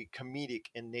 very comedic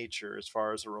in nature as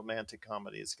far as a romantic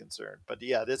comedy is concerned. But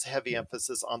yeah, there's heavy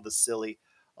emphasis on the silly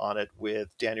on it,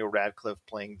 with Daniel Radcliffe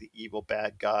playing the evil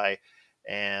bad guy.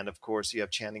 And of course, you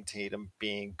have Channing Tatum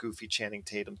being goofy Channing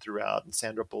Tatum throughout, and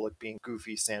Sandra Bullock being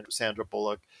goofy Sandra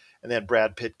Bullock, and then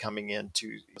Brad Pitt coming in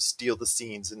to steal the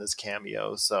scenes in his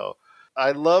cameo. So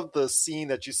I love the scene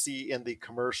that you see in the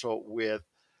commercial with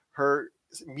her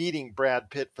meeting Brad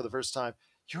Pitt for the first time.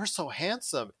 You're so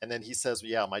handsome. And then he says,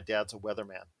 yeah, my dad's a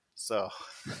weatherman. So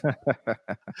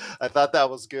I thought that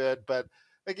was good. But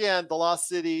again, The Lost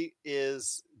City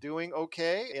is doing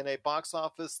okay in a box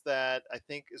office that I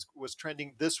think was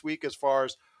trending this week as far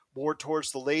as more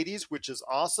towards the ladies, which is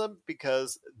awesome,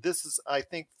 because this is, I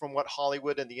think, from what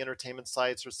Hollywood and the entertainment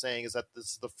sites are saying, is that this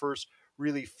is the first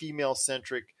really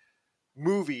female-centric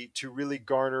movie to really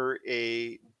garner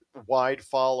a wide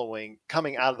following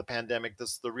coming out of the pandemic.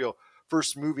 This is the real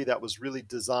first movie that was really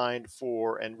designed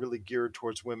for and really geared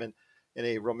towards women in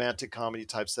a romantic comedy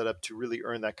type setup to really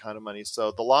earn that kind of money.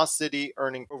 So The Lost City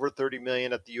earning over 30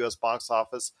 million at the US box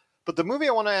office. But the movie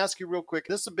I want to ask you real quick,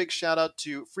 this is a big shout out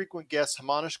to frequent guest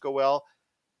Himanish Goel.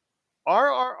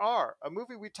 RRR, a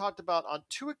movie we talked about on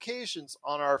 2 occasions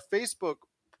on our Facebook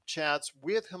chats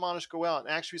with Himanish Goel, and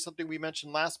actually something we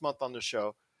mentioned last month on the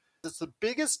show. It's the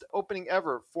biggest opening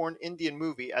ever for an Indian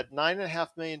movie at $9.5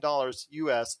 million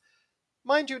US.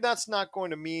 Mind you, that's not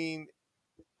going to mean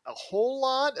a whole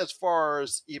lot as far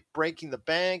as it breaking the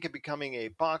bank and becoming a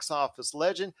box office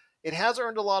legend. It has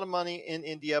earned a lot of money in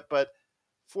India, but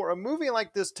for a movie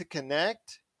like this to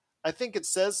connect, I think it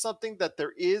says something that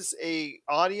there is a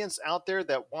audience out there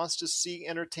that wants to see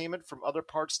entertainment from other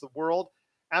parts of the world.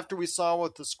 After we saw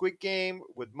with the Squid Game,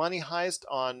 with Money Heist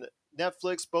on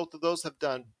Netflix, both of those have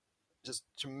done just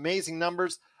amazing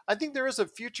numbers. I think there is a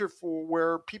future for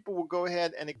where people will go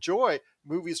ahead and enjoy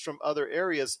movies from other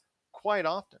areas quite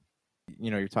often.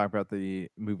 You know, you're talking about the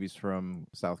movies from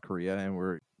South Korea, and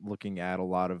we're looking at a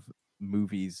lot of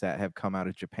movies that have come out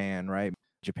of Japan, right?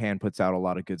 Japan puts out a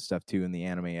lot of good stuff too in the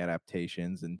anime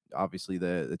adaptations, and obviously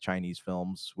the Chinese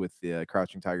films with the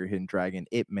Crouching Tiger, Hidden Dragon,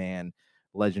 Ip Man,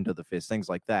 Legend of the Fist, things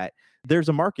like that. There's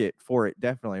a market for it,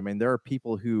 definitely. I mean, there are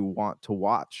people who want to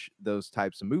watch those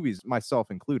types of movies, myself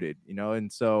included, you know,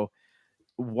 and so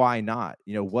why not?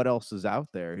 You know, what else is out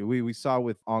there? We saw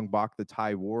with Ong Bak, the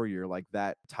Thai warrior, like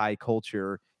that Thai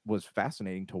culture was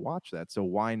fascinating to watch that. So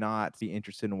why not be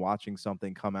interested in watching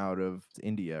something come out of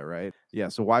India, right? Yeah.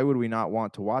 So why would we not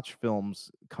want to watch films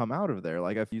come out of there?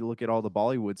 Like if you look at all the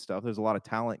Bollywood stuff, there's a lot of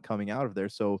talent coming out of there.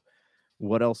 So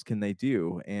what else can they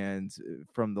do? And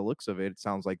from the looks of it, it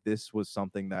sounds like this was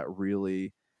something that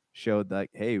really showed that,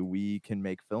 hey, we can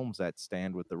make films that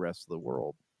stand with the rest of the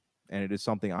world. And it is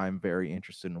something I'm very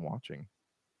interested in watching.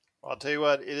 Well, I'll tell you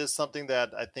what, it is something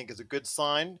that I think is a good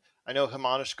sign. I know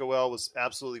Himanish Goel was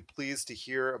absolutely pleased to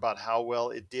hear about how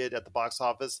well it did at the box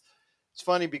office. It's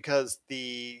funny because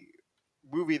the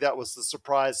movie that was the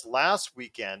surprise last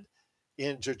weekend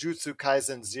in Jujutsu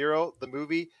Kaisen 0, the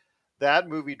movie, that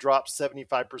movie dropped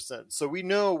 75%. So we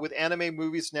know with anime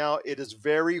movies now, it is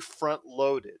very front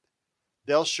loaded.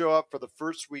 They'll show up for the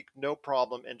first week, no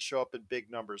problem, and show up in big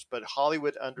numbers. But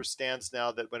Hollywood understands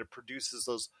now that when it produces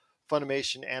those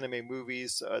Funimation anime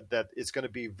movies, that it's going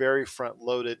to be very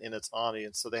front-loaded in its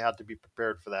audience, so they have to be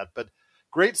prepared for that. But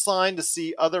great sign to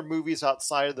see other movies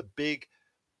outside of the big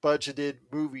budgeted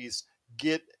movies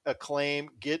get acclaim,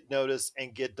 get notice,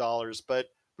 and get dollars. But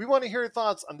We want to hear your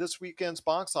thoughts on this weekend's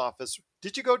box office.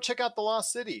 Did you go check out The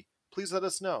Lost City? Please let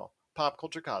us know.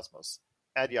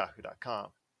 popculturecosmos@yahoo.com.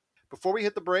 Before we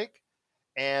hit the break,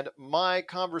 and my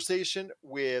conversation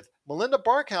with Melinda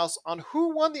Barkhouse on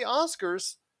who won the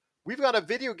Oscars, we've got a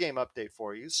video game update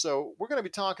for you. So we're going to be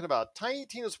talking about Tiny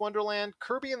Tina's Wonderland,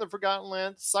 Kirby and the Forgotten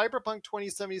Land, Cyberpunk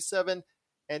 2077,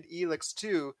 and Elex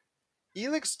 2.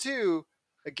 Elex 2,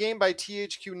 a game by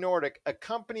THQ Nordic, a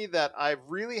company that I've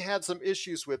really had some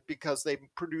issues with because they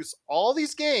produce all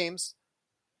these games,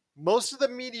 most of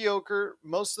them mediocre,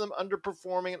 most of them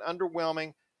underperforming and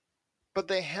underwhelming, but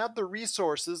they have the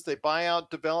resources. They buy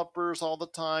out developers all the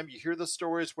time. You hear the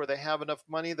stories where they have enough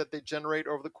money that they generate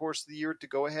over the course of the year to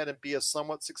go ahead and be a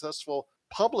somewhat successful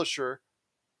publisher.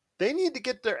 They need to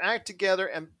get their act together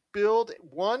and build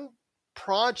one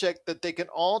project that they can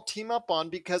all team up on,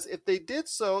 because if they did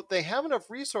so, they have enough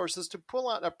resources to pull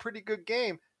out a pretty good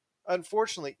game.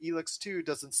 Unfortunately, Elex 2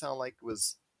 doesn't sound like it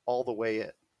was all the way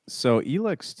in. So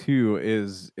Elex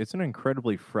 2 it's an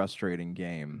incredibly frustrating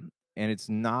game, and it's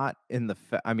not in the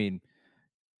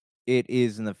it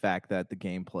is in the fact that the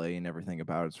gameplay and everything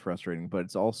about it's frustrating, but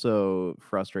it's also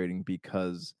frustrating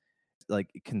because, like,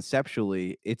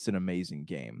 conceptually it's an amazing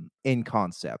game in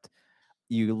concept.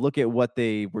 You look at what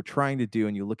they were trying to do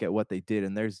and you look at what they did,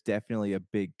 and there's definitely a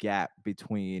big gap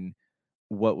between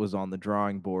what was on the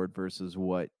drawing board versus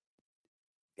what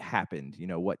happened,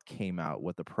 what came out,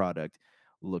 what the product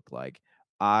looked like.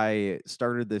 I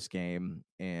started this game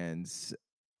and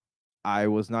I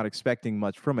was not expecting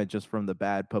much from it, just from the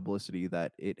bad publicity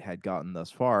that it had gotten thus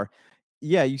far.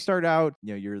 Yeah, you start out,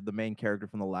 you're the main character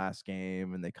from the last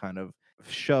game, and they kind of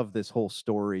shove this whole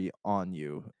story on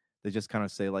you. They just kind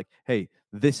of say, like, hey,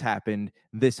 this happened,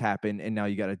 and now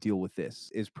you got to deal with this.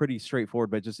 It's pretty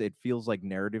straightforward, but just it feels like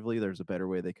narratively there's a better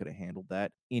way they could have handled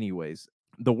that. Anyways,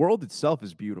 the world itself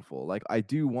is beautiful. Like, I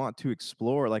do want to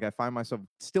explore. Like, I find myself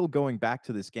still going back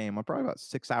to this game. I'm probably about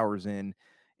 6 hours in,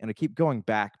 and I keep going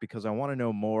back because I want to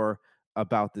know more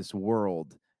about this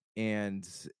world. And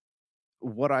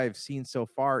what I've seen so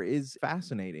far is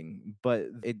fascinating, but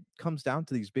it comes down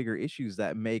to these bigger issues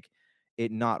that make it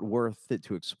not worth it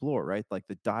to explore, right? Like,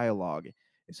 the dialogue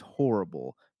is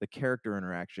horrible, the character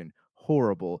interaction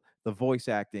horrible, the voice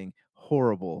acting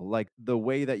horrible. Like, the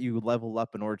way that you level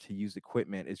up in order to use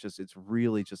equipment is just, it's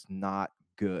really just not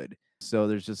good. So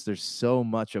there's so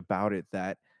much about it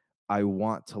that I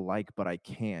want to like, but I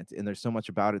can't. And there's so much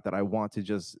about it that I want to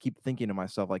just keep thinking to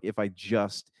myself, like, if I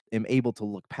just am able to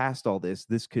look past all this,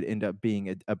 this could end up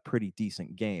being a pretty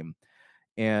decent game.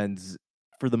 And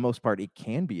for the most part, it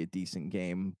can be a decent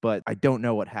game, but I don't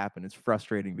know what happened. It's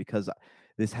frustrating because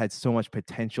this had so much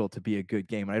potential to be a good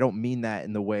game. And I don't mean that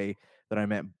in the way that I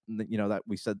meant, that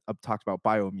we talked about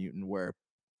Biomutant, where,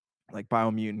 like,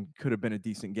 Biomutant could have been a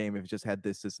decent game if it just had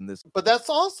this, and this. But that's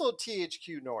also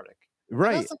THQ Nordic.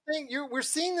 Right. And that's the thing. We're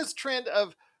seeing this trend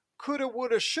of coulda,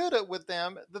 woulda, shoulda with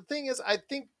them. The thing is, I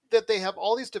think that they have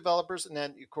all these developers, and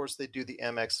then, of course, they do the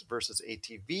MX versus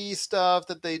ATV stuff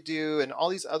that they do, and all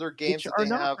these other games that they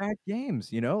have. Which are not bad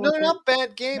games, No, they're not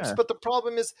bad games, yeah. But the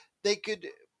problem is they could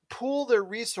pool their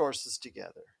resources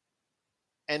together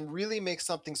and really make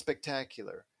something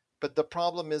spectacular. But the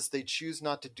problem is they choose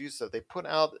not to do so. They put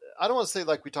out, I don't want to say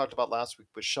like we talked about last week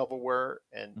with shovelware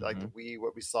and like the Wii,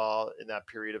 what we saw in that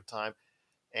period of time,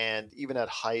 and even at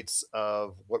heights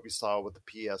of what we saw with the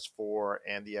PS4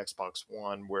 and the Xbox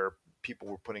One, where people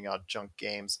were putting out junk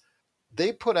games.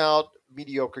 They put out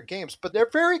mediocre games, but they're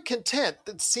very content.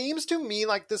 It seems to me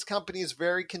like this company is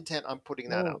very content on putting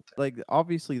that out there. Like,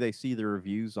 obviously they see the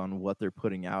reviews on what they're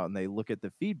putting out and they look at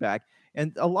the feedback,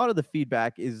 and a lot of the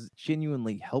feedback is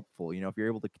genuinely helpful. If you're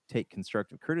able to take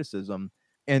constructive criticism,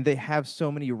 and they have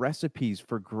so many recipes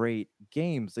for great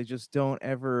games, they just don't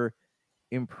ever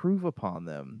improve upon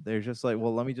them. They're just like,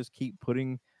 well, let me just keep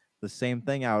putting the same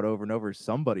thing out over and over.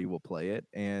 Somebody will play it,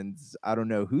 and I don't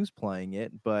know who's playing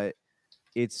it, but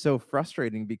it's so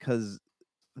frustrating because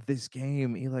this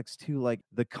game, Elex 2, like,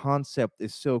 the concept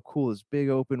is so cool. This big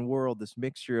open world, this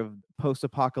mixture of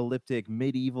post-apocalyptic,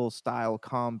 medieval style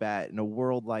combat in a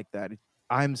world like that.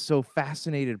 I'm so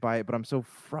fascinated by it, but I'm so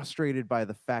frustrated by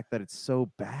the fact that it's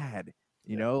so bad.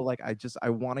 Like, I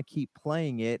want to keep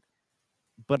playing it,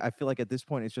 but I feel like at this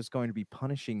point it's just going to be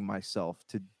punishing myself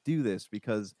to do this,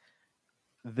 because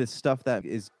this stuff that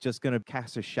is just going to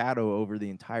cast a shadow over the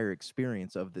entire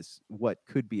experience of this, what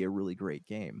could be a really great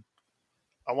game.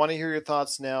 I want to hear your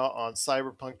thoughts now on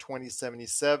Cyberpunk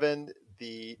 2077,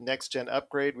 the next-gen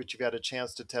upgrade, which you've had a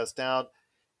chance to test out.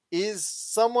 Is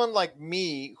someone like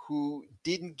me, who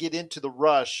didn't get into the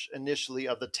rush initially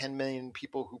of the 10 million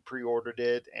people who pre-ordered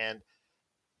it and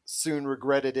soon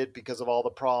regretted it because of all the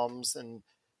problems. And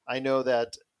I know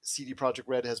that CD Projekt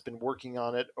Red has been working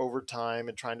on it over time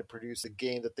and trying to produce a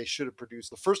game that they should have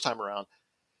produced the first time around.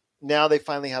 Now they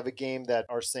finally have a game that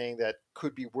are saying that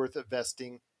could be worth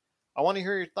investing. I want to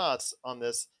hear your thoughts on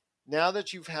this. Now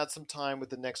that you've had some time with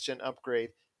the next gen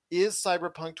upgrade, is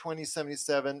Cyberpunk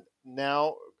 2077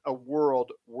 now a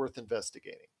world worth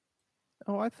investigating?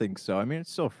 Oh, I think so. I mean, it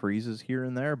still freezes here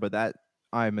and there, but that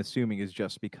I'm assuming is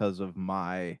just because of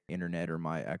my internet or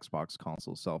my Xbox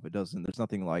console itself. It doesn't, there's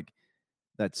nothing like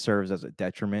that serves as a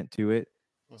detriment to it.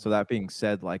 So that being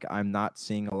said, like I'm not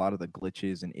seeing a lot of the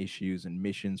glitches and issues and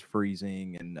missions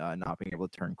freezing and not being able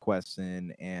to turn quests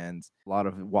in, and a lot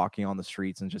of walking on the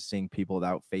streets and just seeing people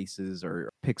without faces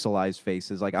or pixelized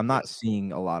faces. Like I'm not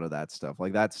seeing a lot of that stuff.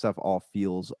 Like that stuff all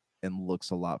feels and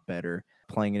looks a lot better.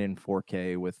 Playing it in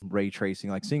 4K with ray tracing,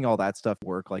 like seeing all that stuff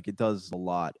work, like it does a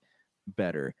lot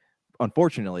better.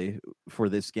 Unfortunately for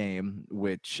this game,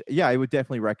 which I would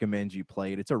definitely recommend you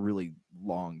play it. It's a really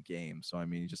long game, so I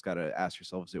mean you just got to ask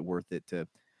yourself, is it worth it to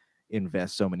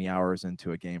invest so many hours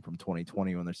into a game from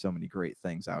 2020 when there's so many great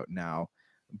things out now?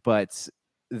 But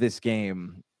this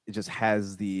game, it just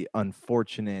has the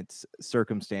unfortunate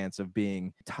circumstance of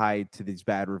being tied to these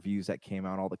bad reviews that came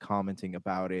out, all the commenting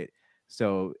about it.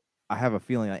 So I have a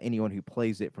feeling that anyone who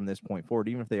plays it from this point forward,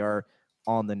 even if they are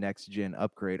on the next gen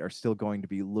upgrade, are still going to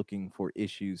be looking for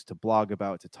issues to blog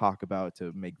about, to talk about,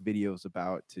 to make videos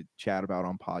about, to chat about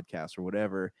on podcasts or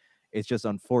whatever. It's just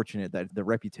unfortunate that the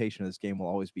reputation of this game will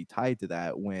always be tied to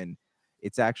that when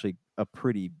it's actually a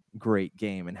pretty great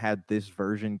game. And had this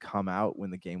version come out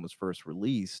when the game was first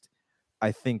released,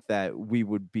 I think that we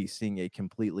would be seeing a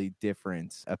completely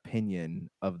different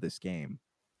opinion of this game.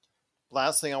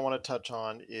 Last thing I want to touch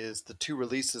on is the two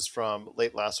releases from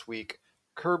late last week,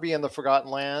 Kirby and the Forgotten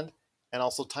Land, and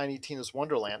also Tiny Tina's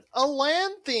Wonderland. A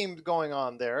land theme going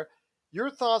on there. Your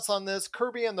thoughts on this,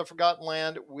 Kirby and the Forgotten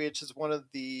Land, which is one of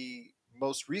the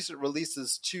most recent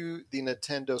releases to the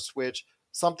Nintendo Switch,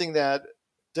 something that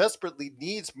desperately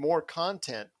needs more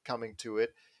content coming to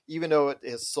it, even though it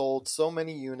has sold so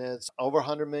many units, over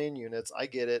 100 million units. I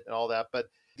get it and all that, but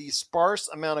the sparse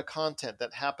amount of content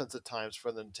that happens at times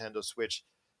for the Nintendo Switch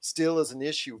still is an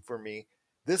issue for me.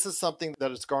 This is something that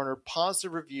has garnered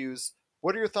positive reviews.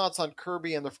 What are your thoughts on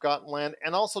Kirby and the Forgotten Land,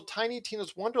 and also Tiny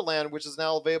Tina's Wonderland, which is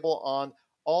now available on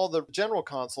all the general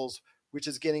consoles, which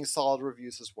is getting solid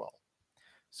reviews as well?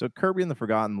 So Kirby and the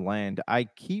Forgotten Land, I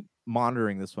keep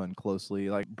monitoring this one closely.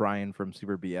 Like Brian from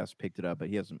Super BS picked it up, but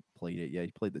he hasn't played it yet.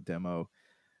 He played the demo.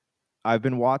 I've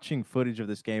been watching footage of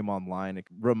this game online. It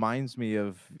reminds me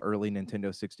of early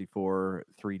Nintendo 64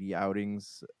 3D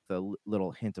outings, the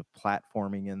little hint of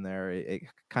platforming in there. It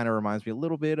kind of reminds me a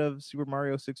little bit of Super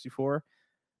Mario 64.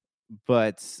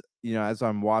 But, you know, as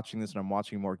I'm watching this and I'm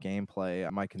watching more gameplay,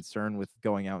 my concern with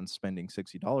going out and spending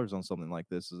 $60 on something like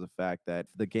this is the fact that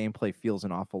the gameplay feels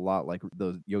an awful lot like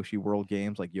those Yoshi World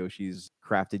games, like Yoshi's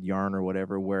Crafted Yarn or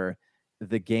whatever, where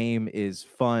the game is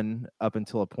fun up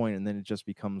until a point and then it just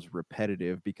becomes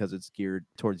repetitive because it's geared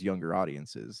towards younger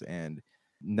audiences. And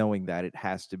knowing that it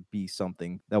has to be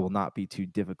something that will not be too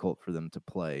difficult for them to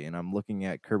play. And I'm looking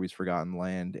at Kirby's Forgotten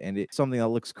Land, and it's something that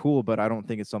looks cool, but I don't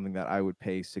think it's something that I would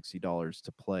pay $60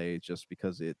 to play just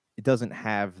because it doesn't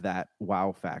have that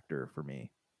wow factor for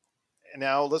me. And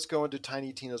now let's go into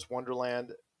Tiny Tina's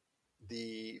Wonderland.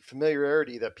 The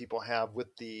familiarity that people have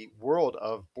with the world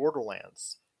of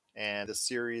Borderlands, and the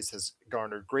series has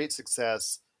garnered great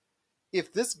success.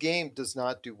 If this game does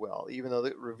not do well, even though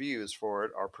the reviews for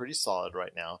it are pretty solid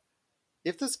right now,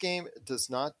 if this game does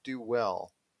not do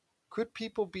well, could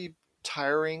people be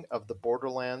tiring of the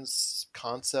Borderlands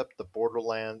concept, the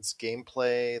Borderlands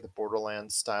gameplay, the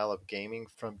Borderlands style of gaming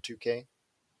from 2K?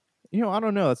 You know, I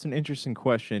don't know. That's an interesting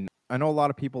question. I know a lot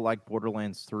of people like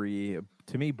Borderlands 3.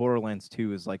 To me, Borderlands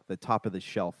 2 is like the top of the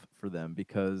shelf for them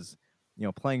because, you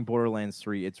know, playing Borderlands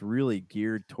 3, it's really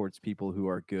geared towards people who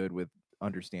are good with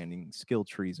understanding skill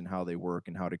trees and how they work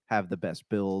and how to have the best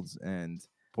builds. And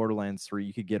Borderlands 3,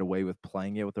 you could get away with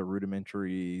playing it with a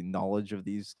rudimentary knowledge of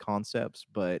these concepts,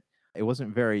 but it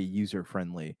wasn't very user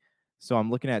friendly. So I'm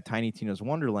looking at Tiny Tina's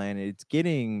Wonderland. It's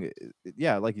getting,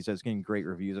 like you said, it's getting great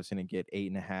reviews. I've seen it get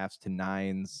 8.5s to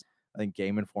 9s. I think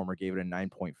Game Informer gave it a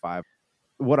 9.5.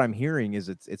 What I'm hearing is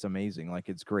it's amazing. Like,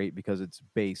 it's great because it's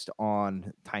based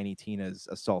on Tiny Tina's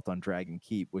Assault on Dragon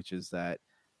Keep, which is that,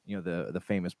 you know, the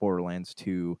famous Borderlands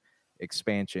 2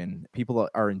 expansion. People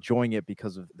are enjoying it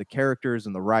because of the characters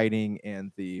and the writing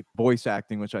and the voice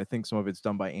acting, which I think some of it's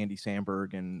done by Andy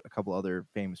Samberg and a couple other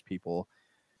famous people.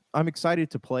 I'm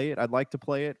excited to play it. I'd like to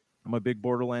play it. I'm a big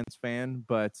Borderlands fan,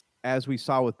 but as we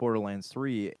saw with Borderlands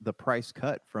 3, the price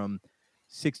cut from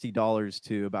 $60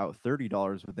 to about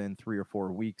 $30 within 3 or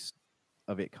 4 weeks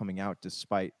of it coming out,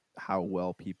 despite how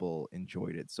well people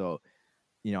enjoyed it. So,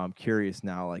 I'm curious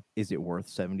now, like, is it worth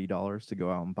 $70 to go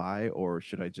out and buy, or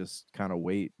should I just kind of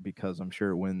wait? Because I'm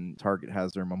sure when Target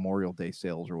has their Memorial Day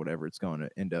sales or whatever, it's going to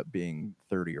end up being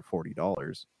 $30 or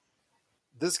 $40.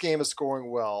 This game is scoring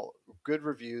well. Good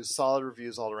reviews, solid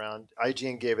reviews all around.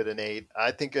 IGN gave it an 8.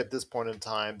 I think at this point in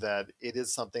time that it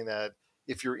is something that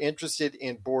if you're interested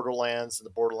in Borderlands and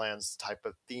the Borderlands type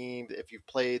of theme, if you've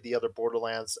played the other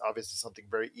Borderlands, obviously something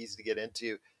very easy to get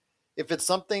into. If it's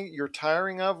something you're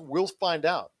tiring of, we'll find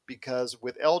out. Because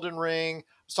with Elden Ring, I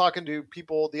was talking to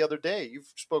people the other day.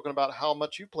 You've spoken about how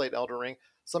much you played Elden Ring.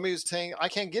 Somebody was saying, I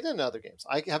can't get into other games.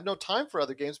 I have no time for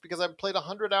other games because I've played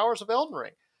 100 hours of Elden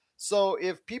Ring. So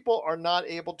if people are not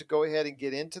able to go ahead and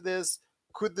get into this,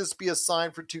 could this be a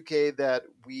sign for 2K that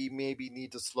we maybe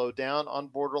need to slow down on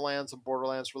Borderlands and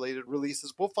Borderlands-related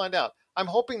releases? We'll find out. I'm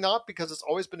hoping not, because it's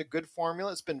always been a good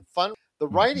formula. It's been fun. The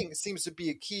writing seems to be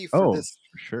a key for this.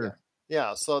 For sure.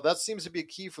 Yeah, so that seems to be a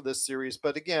key for this series.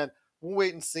 But again, we'll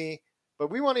wait and see. But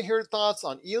we want to hear thoughts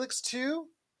on Elex 2,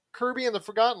 Kirby and the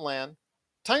Forgotten Land,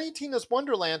 Tiny Tina's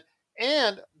Wonderland,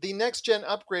 and the next-gen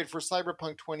upgrade for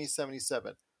Cyberpunk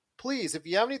 2077. Please, if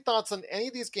you have any thoughts on any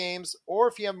of these games, or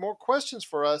if you have more questions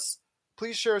for us,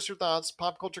 please share us your thoughts,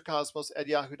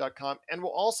 popculturecosmos@yahoo.com. And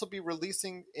we'll also be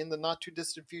releasing in the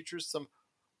not-too-distant future some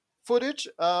footage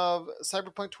of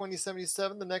Cyberpunk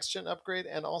 2077, the next-gen upgrade,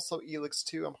 and also Elex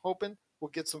 2. I'm hoping we'll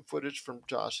get some footage from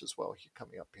Josh as well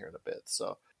coming up here in a bit.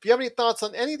 So if you have any thoughts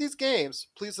on any of these games,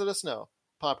 please let us know,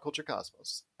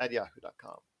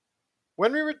 popculturecosmos@yahoo.com.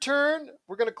 When we return,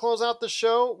 we're going to close out the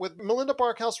show with Melinda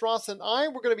Barkhouse Ross and I.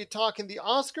 We're going to be talking the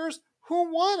Oscars.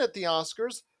 Who won at the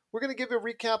Oscars? We're going to give you a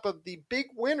recap of the big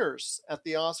winners at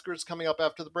the Oscars coming up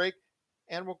after the break.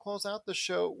 And we'll close out the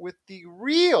show with the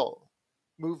real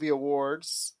movie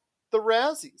awards, the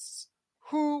Razzies.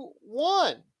 Who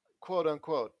won, quote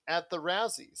unquote, at the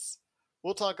Razzies?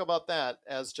 We'll talk about that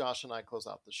as Josh and I close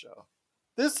out the show.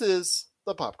 This is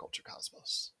the Pop Culture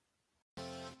Cosmos.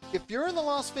 If you're in the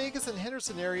Las Vegas and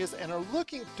Henderson areas and are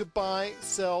looking to buy,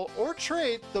 sell, or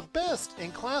trade the best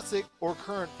in classic or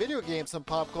current video games and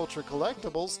pop culture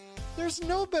collectibles, there's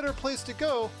no better place to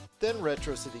go than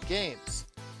Retro City Games.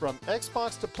 From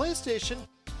Xbox to PlayStation,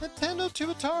 Nintendo to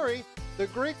Atari, the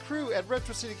great crew at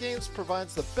Retro City Games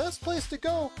provides the best place to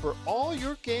go for all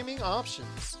your gaming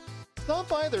options. Stop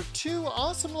by their 2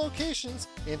 awesome locations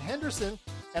in Henderson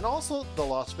and also the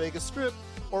Las Vegas Strip,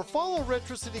 or follow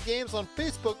Retro City Games on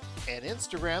Facebook and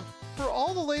Instagram for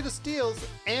all the latest deals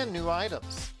and new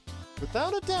items.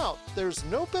 Without a doubt, there's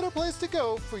no better place to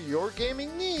go for your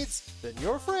gaming needs than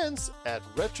your friends at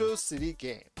Retro City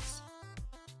Games.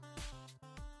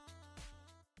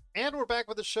 And we're back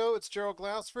with the show. It's Gerald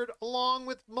Glassford along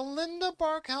with Melinda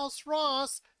Barkhouse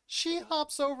Ross. She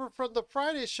hops over from the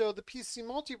Friday show, the PC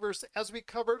Multiverse, as we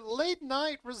cover late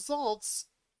night results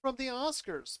from the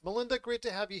Oscars. Melinda, great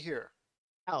to have you here.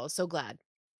 Oh, so glad.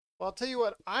 Well, I'll tell you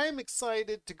what, I'm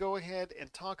excited to go ahead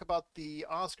and talk about the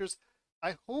Oscars.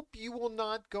 I hope you will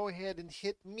not go ahead and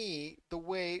hit me the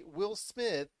way Will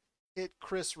Smith hit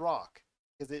Chris Rock,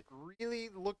 because it really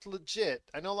looked legit.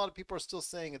 I know a lot of people are still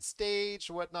saying it's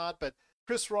staged or whatnot, but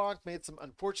Chris Rock made some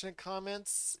unfortunate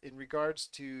comments in regards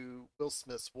to Will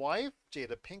Smith's wife,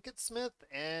 Jada Pinkett Smith,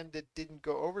 and it didn't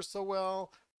go over so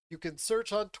well. You can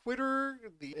search on Twitter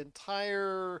the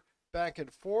entire back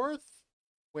and forth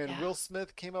when Will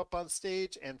Smith came up on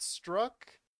stage and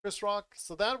struck Chris Rock.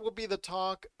 So that will be the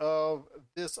talk of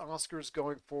this Oscars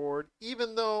going forward,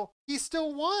 even though he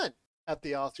still won at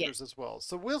the Oscars as well.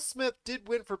 So Will Smith did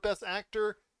win for Best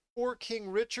Actor for King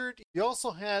Richard. He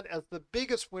also had as the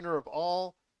biggest winner of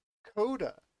all,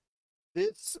 Coda.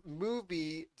 This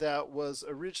movie that was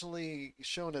originally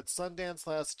shown at Sundance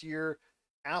last year,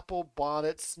 Apple bought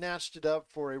it, snatched it up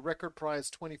for a record price,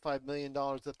 $25 million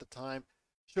at the time,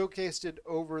 showcased it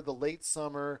over the late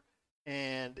summer,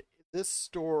 and this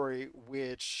story,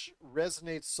 which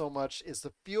resonates so much, is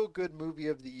the feel-good movie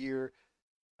of the year.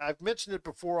 I've mentioned it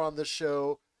before on the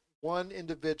show. One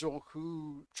individual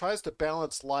who tries to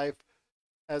balance life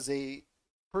as a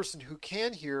person who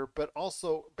can hear, but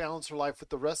also balance her life with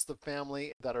the rest of the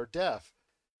family that are deaf.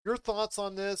 Your thoughts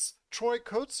on this? Troy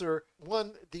Kotsur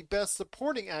won the Best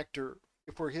Supporting Actor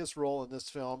for his role in this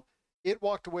film. It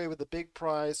walked away with a big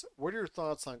prize. What are your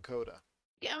thoughts on Coda?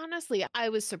 Yeah, honestly, I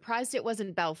was surprised it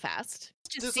wasn't Belfast.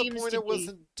 Disappointed it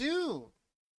wasn't Dune.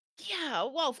 Yeah,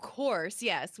 well, of course,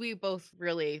 yes. We both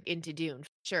really into Dune,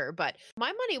 sure. But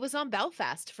my money was on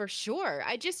Belfast for sure.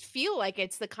 I just feel like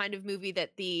it's the kind of movie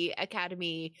that the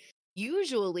Academy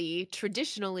usually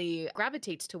traditionally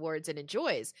gravitates towards and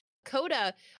enjoys.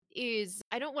 Coda is,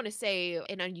 I don't want to say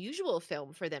an unusual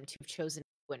film for them to have chosen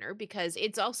winner, because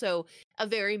it's also a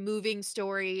very moving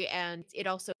story, and it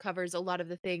also covers a lot of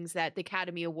the things that the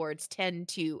Academy Awards tend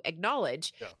to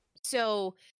acknowledge. Yeah.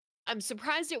 So I'm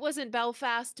surprised it wasn't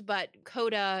Belfast, but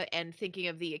Coda, and thinking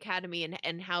of the Academy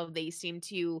and how they seem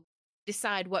to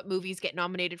decide what movies get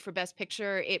nominated for Best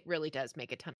Picture, it really does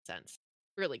make a ton of sense.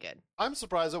 Really good. I'm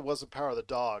surprised it wasn't Power of the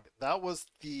Dog. That was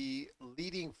the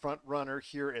leading front runner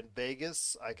here in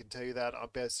Vegas. I can tell you that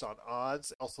based on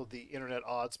odds. Also, the internet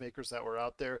odds makers that were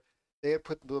out there, they had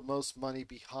put the most money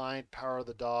behind Power of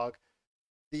the Dog.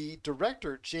 The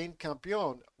director, Jane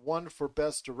Campion, won for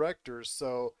Best Director.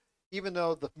 So even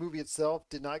though the movie itself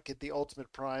did not get the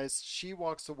ultimate prize, she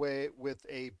walks away with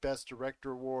a Best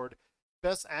Director award.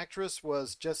 Best Actress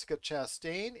was Jessica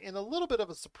Chastain, in a little bit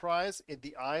of a surprise, In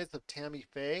the Eyes of Tammy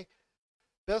Faye.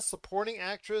 Best Supporting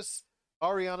Actress,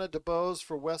 Ariana DeBose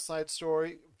for West Side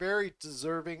Story. Very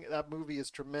deserving. That movie is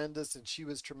tremendous, and she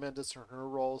was tremendous in her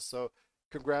role, so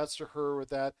congrats to her with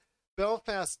that.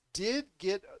 Belfast did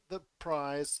get the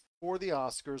prize for the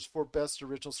Oscars for Best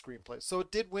Original Screenplay, so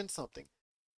it did win something.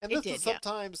 And this is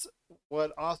sometimes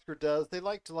what Oscar does. They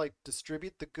like to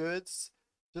distribute the goods.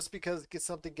 Just because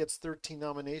something gets 13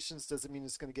 nominations doesn't mean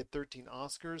it's going to get 13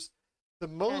 Oscars. The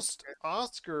most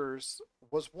Oscars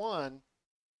was won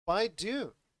by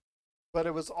Dune, but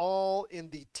it was all in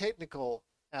the technical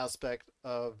aspect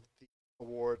of the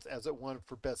awards, as it won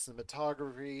for Best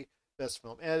Cinematography, Best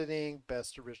Film Editing,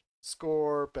 Best Original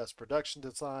Score, Best Production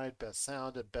Design, Best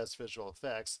Sound, and Best Visual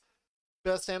Effects.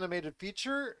 Best Animated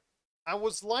Feature, I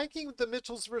was liking The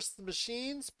Mitchells vs. the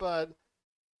Machines, but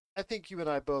I think you and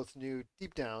I both knew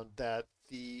deep down that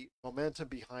the momentum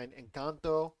behind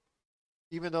Encanto,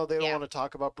 even though they don't want to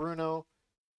talk about Bruno,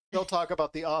 they'll talk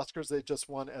about the Oscars they just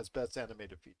won as Best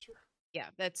Animated Feature. Yeah,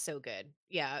 that's so good.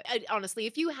 Yeah, honestly,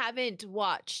 if you haven't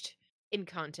watched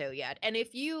Encanto yet, and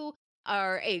if you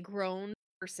are a grown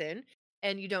person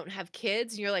and you don't have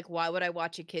kids, and you're like, why would I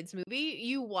watch a kids movie?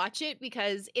 You watch it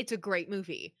because it's a great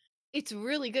movie. It's a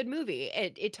really good movie.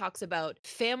 It talks about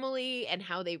family and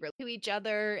how they relate to each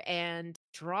other, and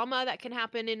drama that can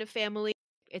happen in a family.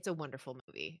 It's a wonderful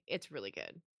movie. It's really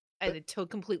good. And it's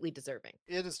completely deserving.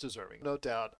 It is deserving, no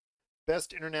doubt.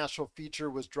 Best International Feature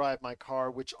was Drive My Car,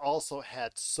 which also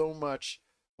had so much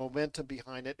momentum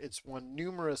behind it. It's won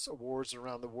numerous awards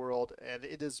around the world, and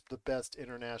it is the best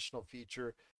international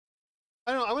feature.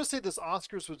 I don't know, I want to say this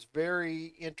Oscars was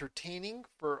very entertaining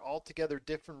for altogether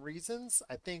different reasons.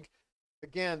 I think,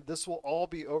 again, this will all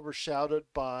be overshadowed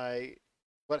by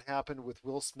what happened with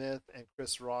Will Smith and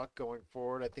Chris Rock going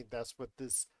forward. I think that's what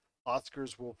this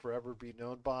Oscars will forever be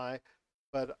known by.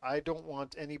 But I don't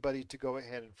want anybody to go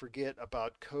ahead and forget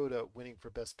about Coda winning for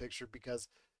Best Picture, because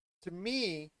to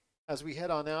me, as we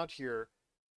head on out here,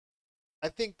 I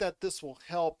think that this will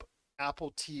help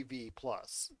Apple TV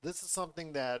Plus. This is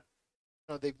something that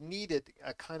they've needed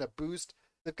a kind of boost.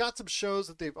 They've got some shows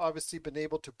that they've obviously been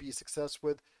able to be successful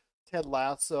with. Ted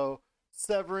Lasso,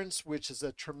 Severance, which is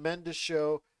a tremendous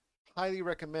show, highly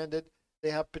recommended.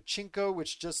 They have Pachinko,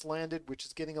 which just landed, which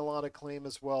is getting a lot of acclaim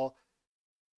as well.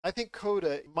 I think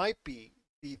Coda might be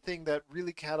the thing that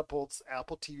really catapults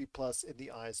Apple TV Plus in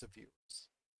the eyes of viewers.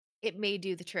 It may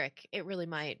do the trick. It really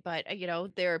might. But,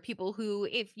 there are people who,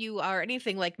 if you are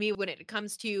anything like me when it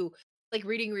comes to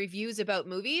reading reviews about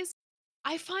movies,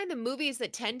 I find the movies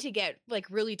that tend to get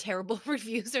really terrible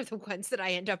reviews are the ones that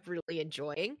I end up really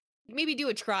enjoying. Maybe do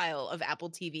a trial of Apple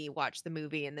TV, watch the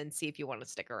movie, and then see if you want to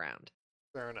stick around.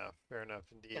 Fair enough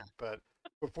indeed. Yeah. But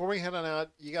before we head on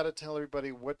out, you got to tell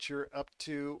everybody what you're up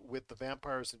to with the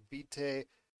Vampires and Vitae.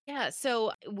 Yeah,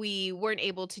 so we weren't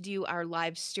able to do our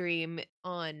live stream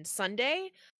on Sunday,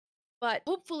 but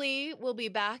hopefully we'll be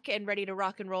back and ready to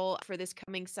rock and roll for this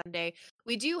coming Sunday.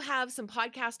 We do have some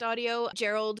podcast audio.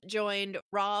 Gerald joined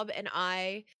Rob and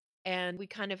I, and we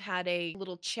kind of had a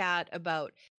little chat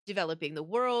about developing the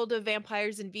world of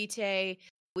Vampires and Vitae.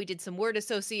 We did some word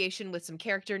association with some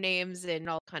character names and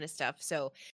all kind of stuff.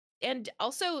 So, and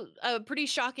also a pretty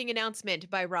shocking announcement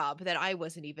by Rob that I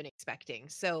wasn't even expecting.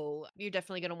 So you're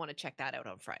definitely going to want to check that out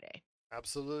on Friday.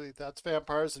 Absolutely. That's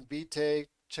Vampires and Vitae.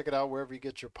 Check it out wherever you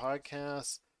get your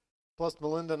podcasts. Plus,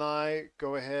 Melinda and I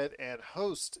go ahead and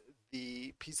host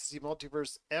the PCC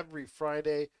Multiverse every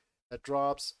Friday that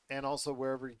drops, and also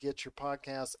wherever you get your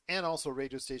podcasts, and also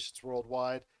radio stations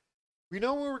worldwide. We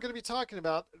know what we're going to be talking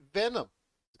about. Venom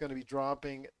is going to be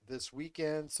dropping this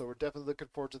weekend, so we're definitely looking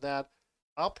forward to that.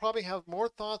 I'll probably have more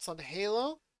thoughts on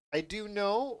Halo. I do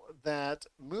know that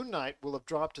Moon Knight will have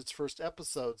dropped its first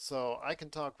episode, so I can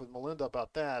talk with Melinda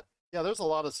about that. Yeah, there's a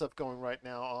lot of stuff going right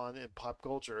now on in pop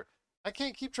culture. I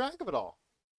can't keep track of it all.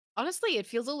 Honestly, it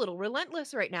feels a little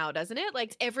relentless right now, doesn't it?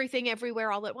 Like everything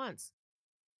everywhere all at once.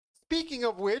 Speaking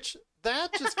of which,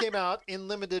 that just came out in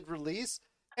limited release,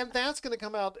 and that's going to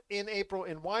come out in April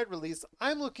in wide release.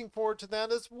 I'm looking forward to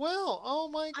that as well. Oh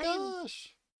my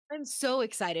gosh. I'm so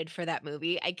excited for that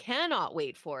movie. I cannot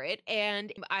wait for it.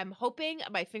 And I'm hoping,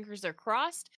 my fingers are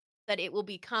crossed, that it will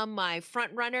become my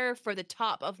front runner for the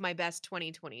top of my best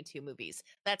 2022 movies.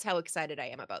 That's how excited I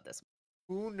am about this.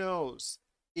 Who knows?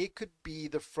 It could be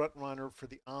the front runner for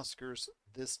the Oscars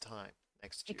this time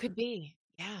next year. It could be.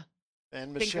 Yeah.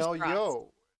 And Fingers Michelle crossed. Yeoh,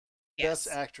 Yes.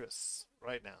 Best Actress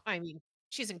right now. I mean,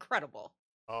 she's incredible.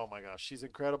 Oh my gosh, she's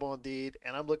incredible indeed.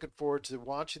 And I'm looking forward to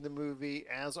watching the movie,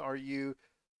 as are you.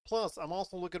 Plus, I'm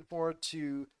also looking forward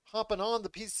to hopping on the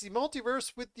PCC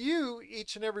Multiverse with you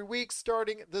each and every week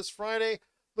starting this Friday.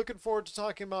 Looking forward to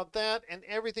talking about that and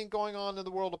everything going on in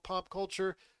the world of pop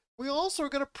culture. We also are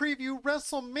going to preview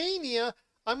WrestleMania.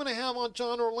 I'm going to have on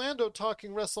John Orlando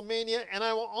talking WrestleMania, and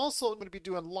I will also going to be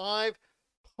doing live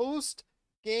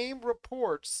post-game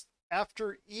reports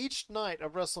after each night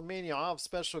of WrestleMania. I'll have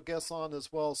special guests on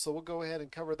as well, so we'll go ahead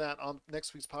and cover that on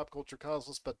next week's Pop Culture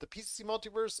Cosmos. But the PCC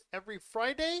Multiverse every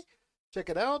Friday, check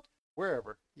it out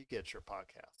wherever you get your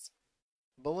podcasts.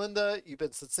 Melinda, you've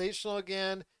been sensational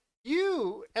again.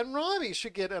 You and Robbie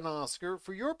should get an Oscar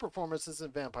for your performances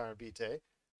in Vampire Vitae.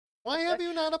 Why have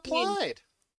you not applied?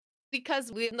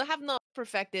 Because we have not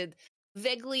perfected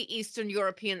vaguely Eastern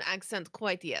European accent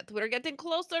quite yet. We're getting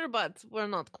closer, but we're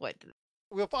not quite there.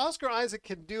 Well, if Oscar Isaac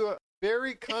can do a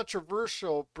very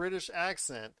controversial British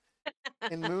accent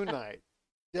in Moon Knight,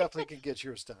 definitely can get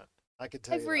yours done. I can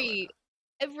tell you that right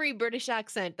now. Every British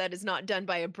accent that is not done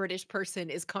by a British person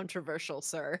is controversial,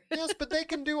 sir. Yes, but they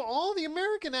can do all the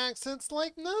American accents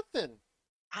like nothing.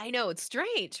 I know, it's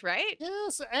strange, right?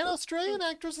 Yes, and Australian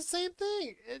actors, the same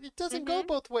thing. It doesn't go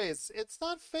both ways. It's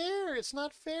not fair. It's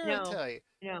not fair, I tell you.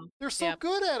 No. They're so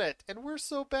good at it, and we're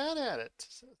so bad at it.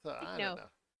 So, I don't know.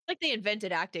 Like they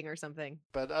invented acting or something.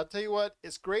 But I'll tell you what,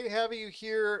 it's great having you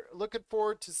here. Looking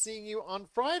forward to seeing you on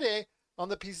Friday on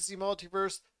the PCC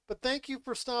Multiverse. But thank you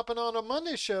for stopping on a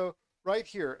Monday show right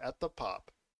here at the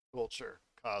Pop Culture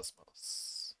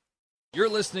Cosmos. You're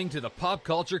listening to the Pop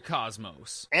Culture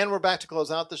Cosmos. And we're back to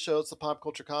close out the show. It's the Pop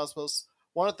Culture Cosmos.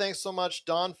 Want to thank so much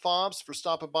Don Fobbs for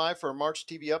stopping by for a March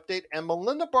TV update, and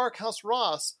Melinda Barkhouse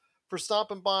Ross for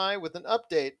stopping by with an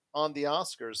update on the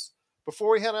Oscars.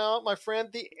 Before we head out, my friend,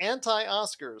 the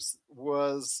Anti-Oscars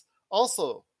was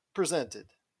also presented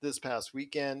this past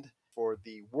weekend for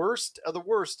the worst of the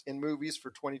worst in movies for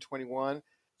 2021.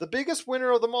 The biggest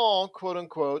winner of them all, quote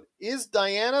unquote, is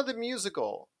Diana the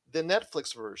Musical, the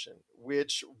Netflix version,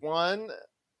 which won,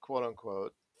 quote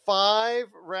unquote, 5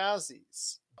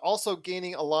 Razzies. Also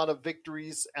gaining a lot of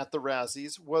victories at the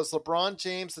Razzies was LeBron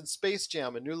James and Space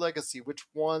Jam: A New Legacy, which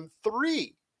won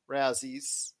 3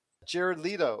 Razzies. Jared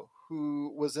Leto,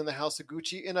 who was in the House of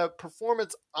Gucci in a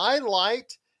performance I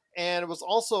liked and was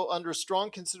also under strong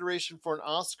consideration for an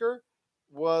Oscar,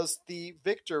 was the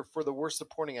victor for the worst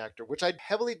supporting actor, which I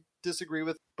heavily disagree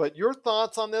with. But your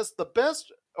thoughts on this? The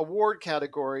best award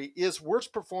category is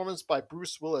worst performance by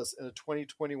Bruce Willis in a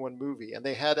 2021 movie. And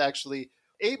they had actually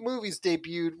 8 movies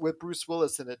debuted with Bruce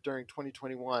Willis in it during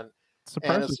 2021.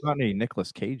 Surprised there's not any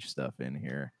Nicolas Cage stuff in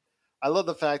here. I love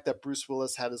the fact that Bruce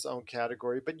Willis had his own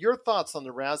category. But your thoughts on the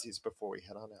Razzies before we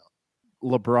head on out?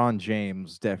 LeBron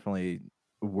James definitely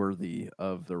worthy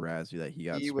of the Razzie that he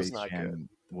got. He was not good.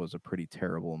 Was a pretty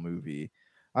terrible movie.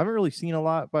 I haven't really seen a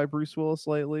lot by Bruce Willis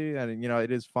lately, and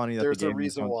it is funny that there's a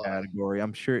reason why. Category.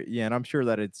 I'm sure, and I'm sure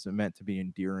that it's meant to be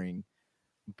endearing.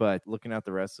 But looking at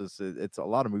the rest of this, it's a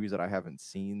lot of movies that I haven't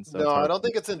seen. So no, I don't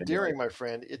think it's endearing, my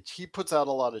friend. He puts out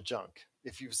a lot of junk.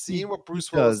 If you've seen what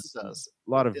Bruce Willis does,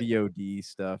 a lot of VOD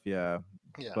stuff, yeah.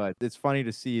 But it's funny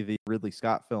to see the Ridley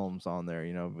Scott films on there,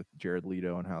 with Jared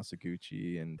Leto and House of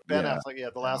Gucci and Ben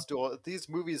Affleck. The Last Duel. These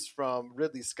movies from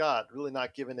Ridley Scott really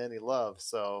not given any love.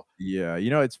 So yeah,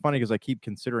 it's funny because I keep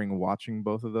considering watching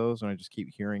both of those, and I just keep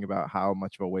hearing about how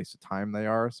much of a waste of time they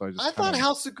are. So I thought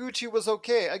House of Gucci was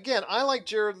okay. Again, I like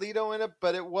Jared Leto in it,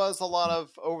 but it was a lot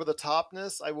of over the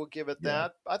topness. I will give it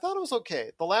that. I thought it was okay.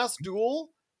 The Last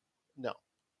Duel, no.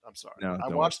 I'm sorry. No, I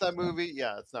watched that movie.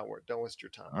 Yeah, it's not worth. Don't waste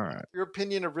your time. All right. Your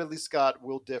opinion of Ridley Scott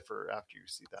will differ after you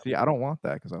see that. See, I don't want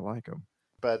that because I like him.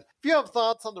 But if you have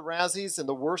thoughts on the Razzies and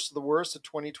the worst of the worst of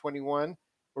 2021,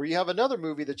 or you have another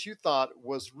movie that you thought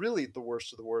was really the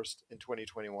worst of the worst in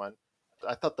 2021,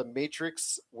 I thought The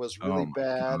Matrix was really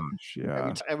bad. Gosh,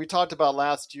 yeah. And we talked about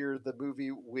last year the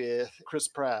movie with Chris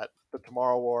Pratt, The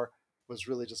Tomorrow War, was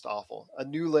really just awful. A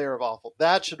new layer of awful.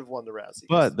 That should have won the Razzie.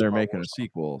 But they're making a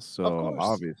sequel, so course.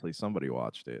 obviously somebody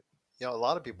watched it. You know, a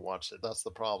lot of people watched it. That's the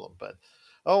problem. But,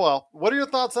 oh well. What are your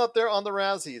thoughts out there on the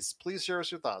Razzies? Please share us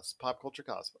your thoughts.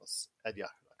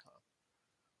 PopCultureCosmos@yahoo.com.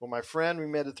 Well, my friend, we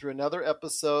made it through another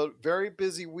episode. Very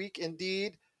busy week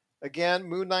indeed. Again,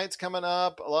 Moon Knight's coming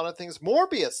up. A lot of things.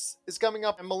 Morbius is coming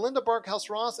up. And Melinda Barkhouse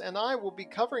Ross and I will be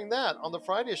covering that on the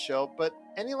Friday show. But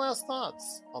any last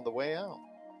thoughts on the way out?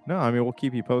 No, I mean, we'll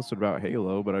keep you posted about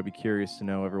Halo, but I'd be curious to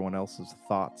know everyone else's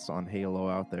thoughts on Halo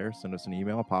out there. Send us an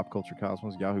email,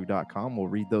 popculturecosmos@yahoo.com. We'll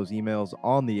read those emails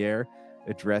on the air,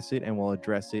 address it, and we'll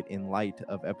address it in light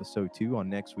of episode 2 on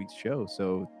next week's show.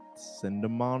 So send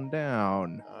them on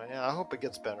down. Oh, yeah, I hope it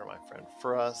gets better, my friend.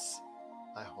 For us,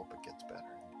 I hope it gets better.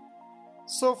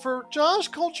 So for Josh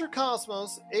Culture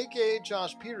Cosmos, a.k.a.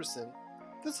 Josh Peterson,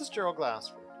 this is Gerald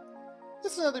Glassford.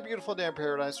 It's another beautiful day in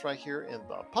paradise right here in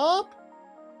the Pop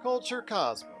Culture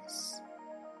Cosmos.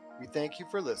 We thank you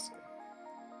for listening.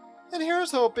 And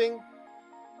here's hoping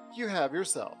you have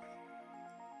yourself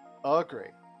a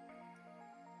great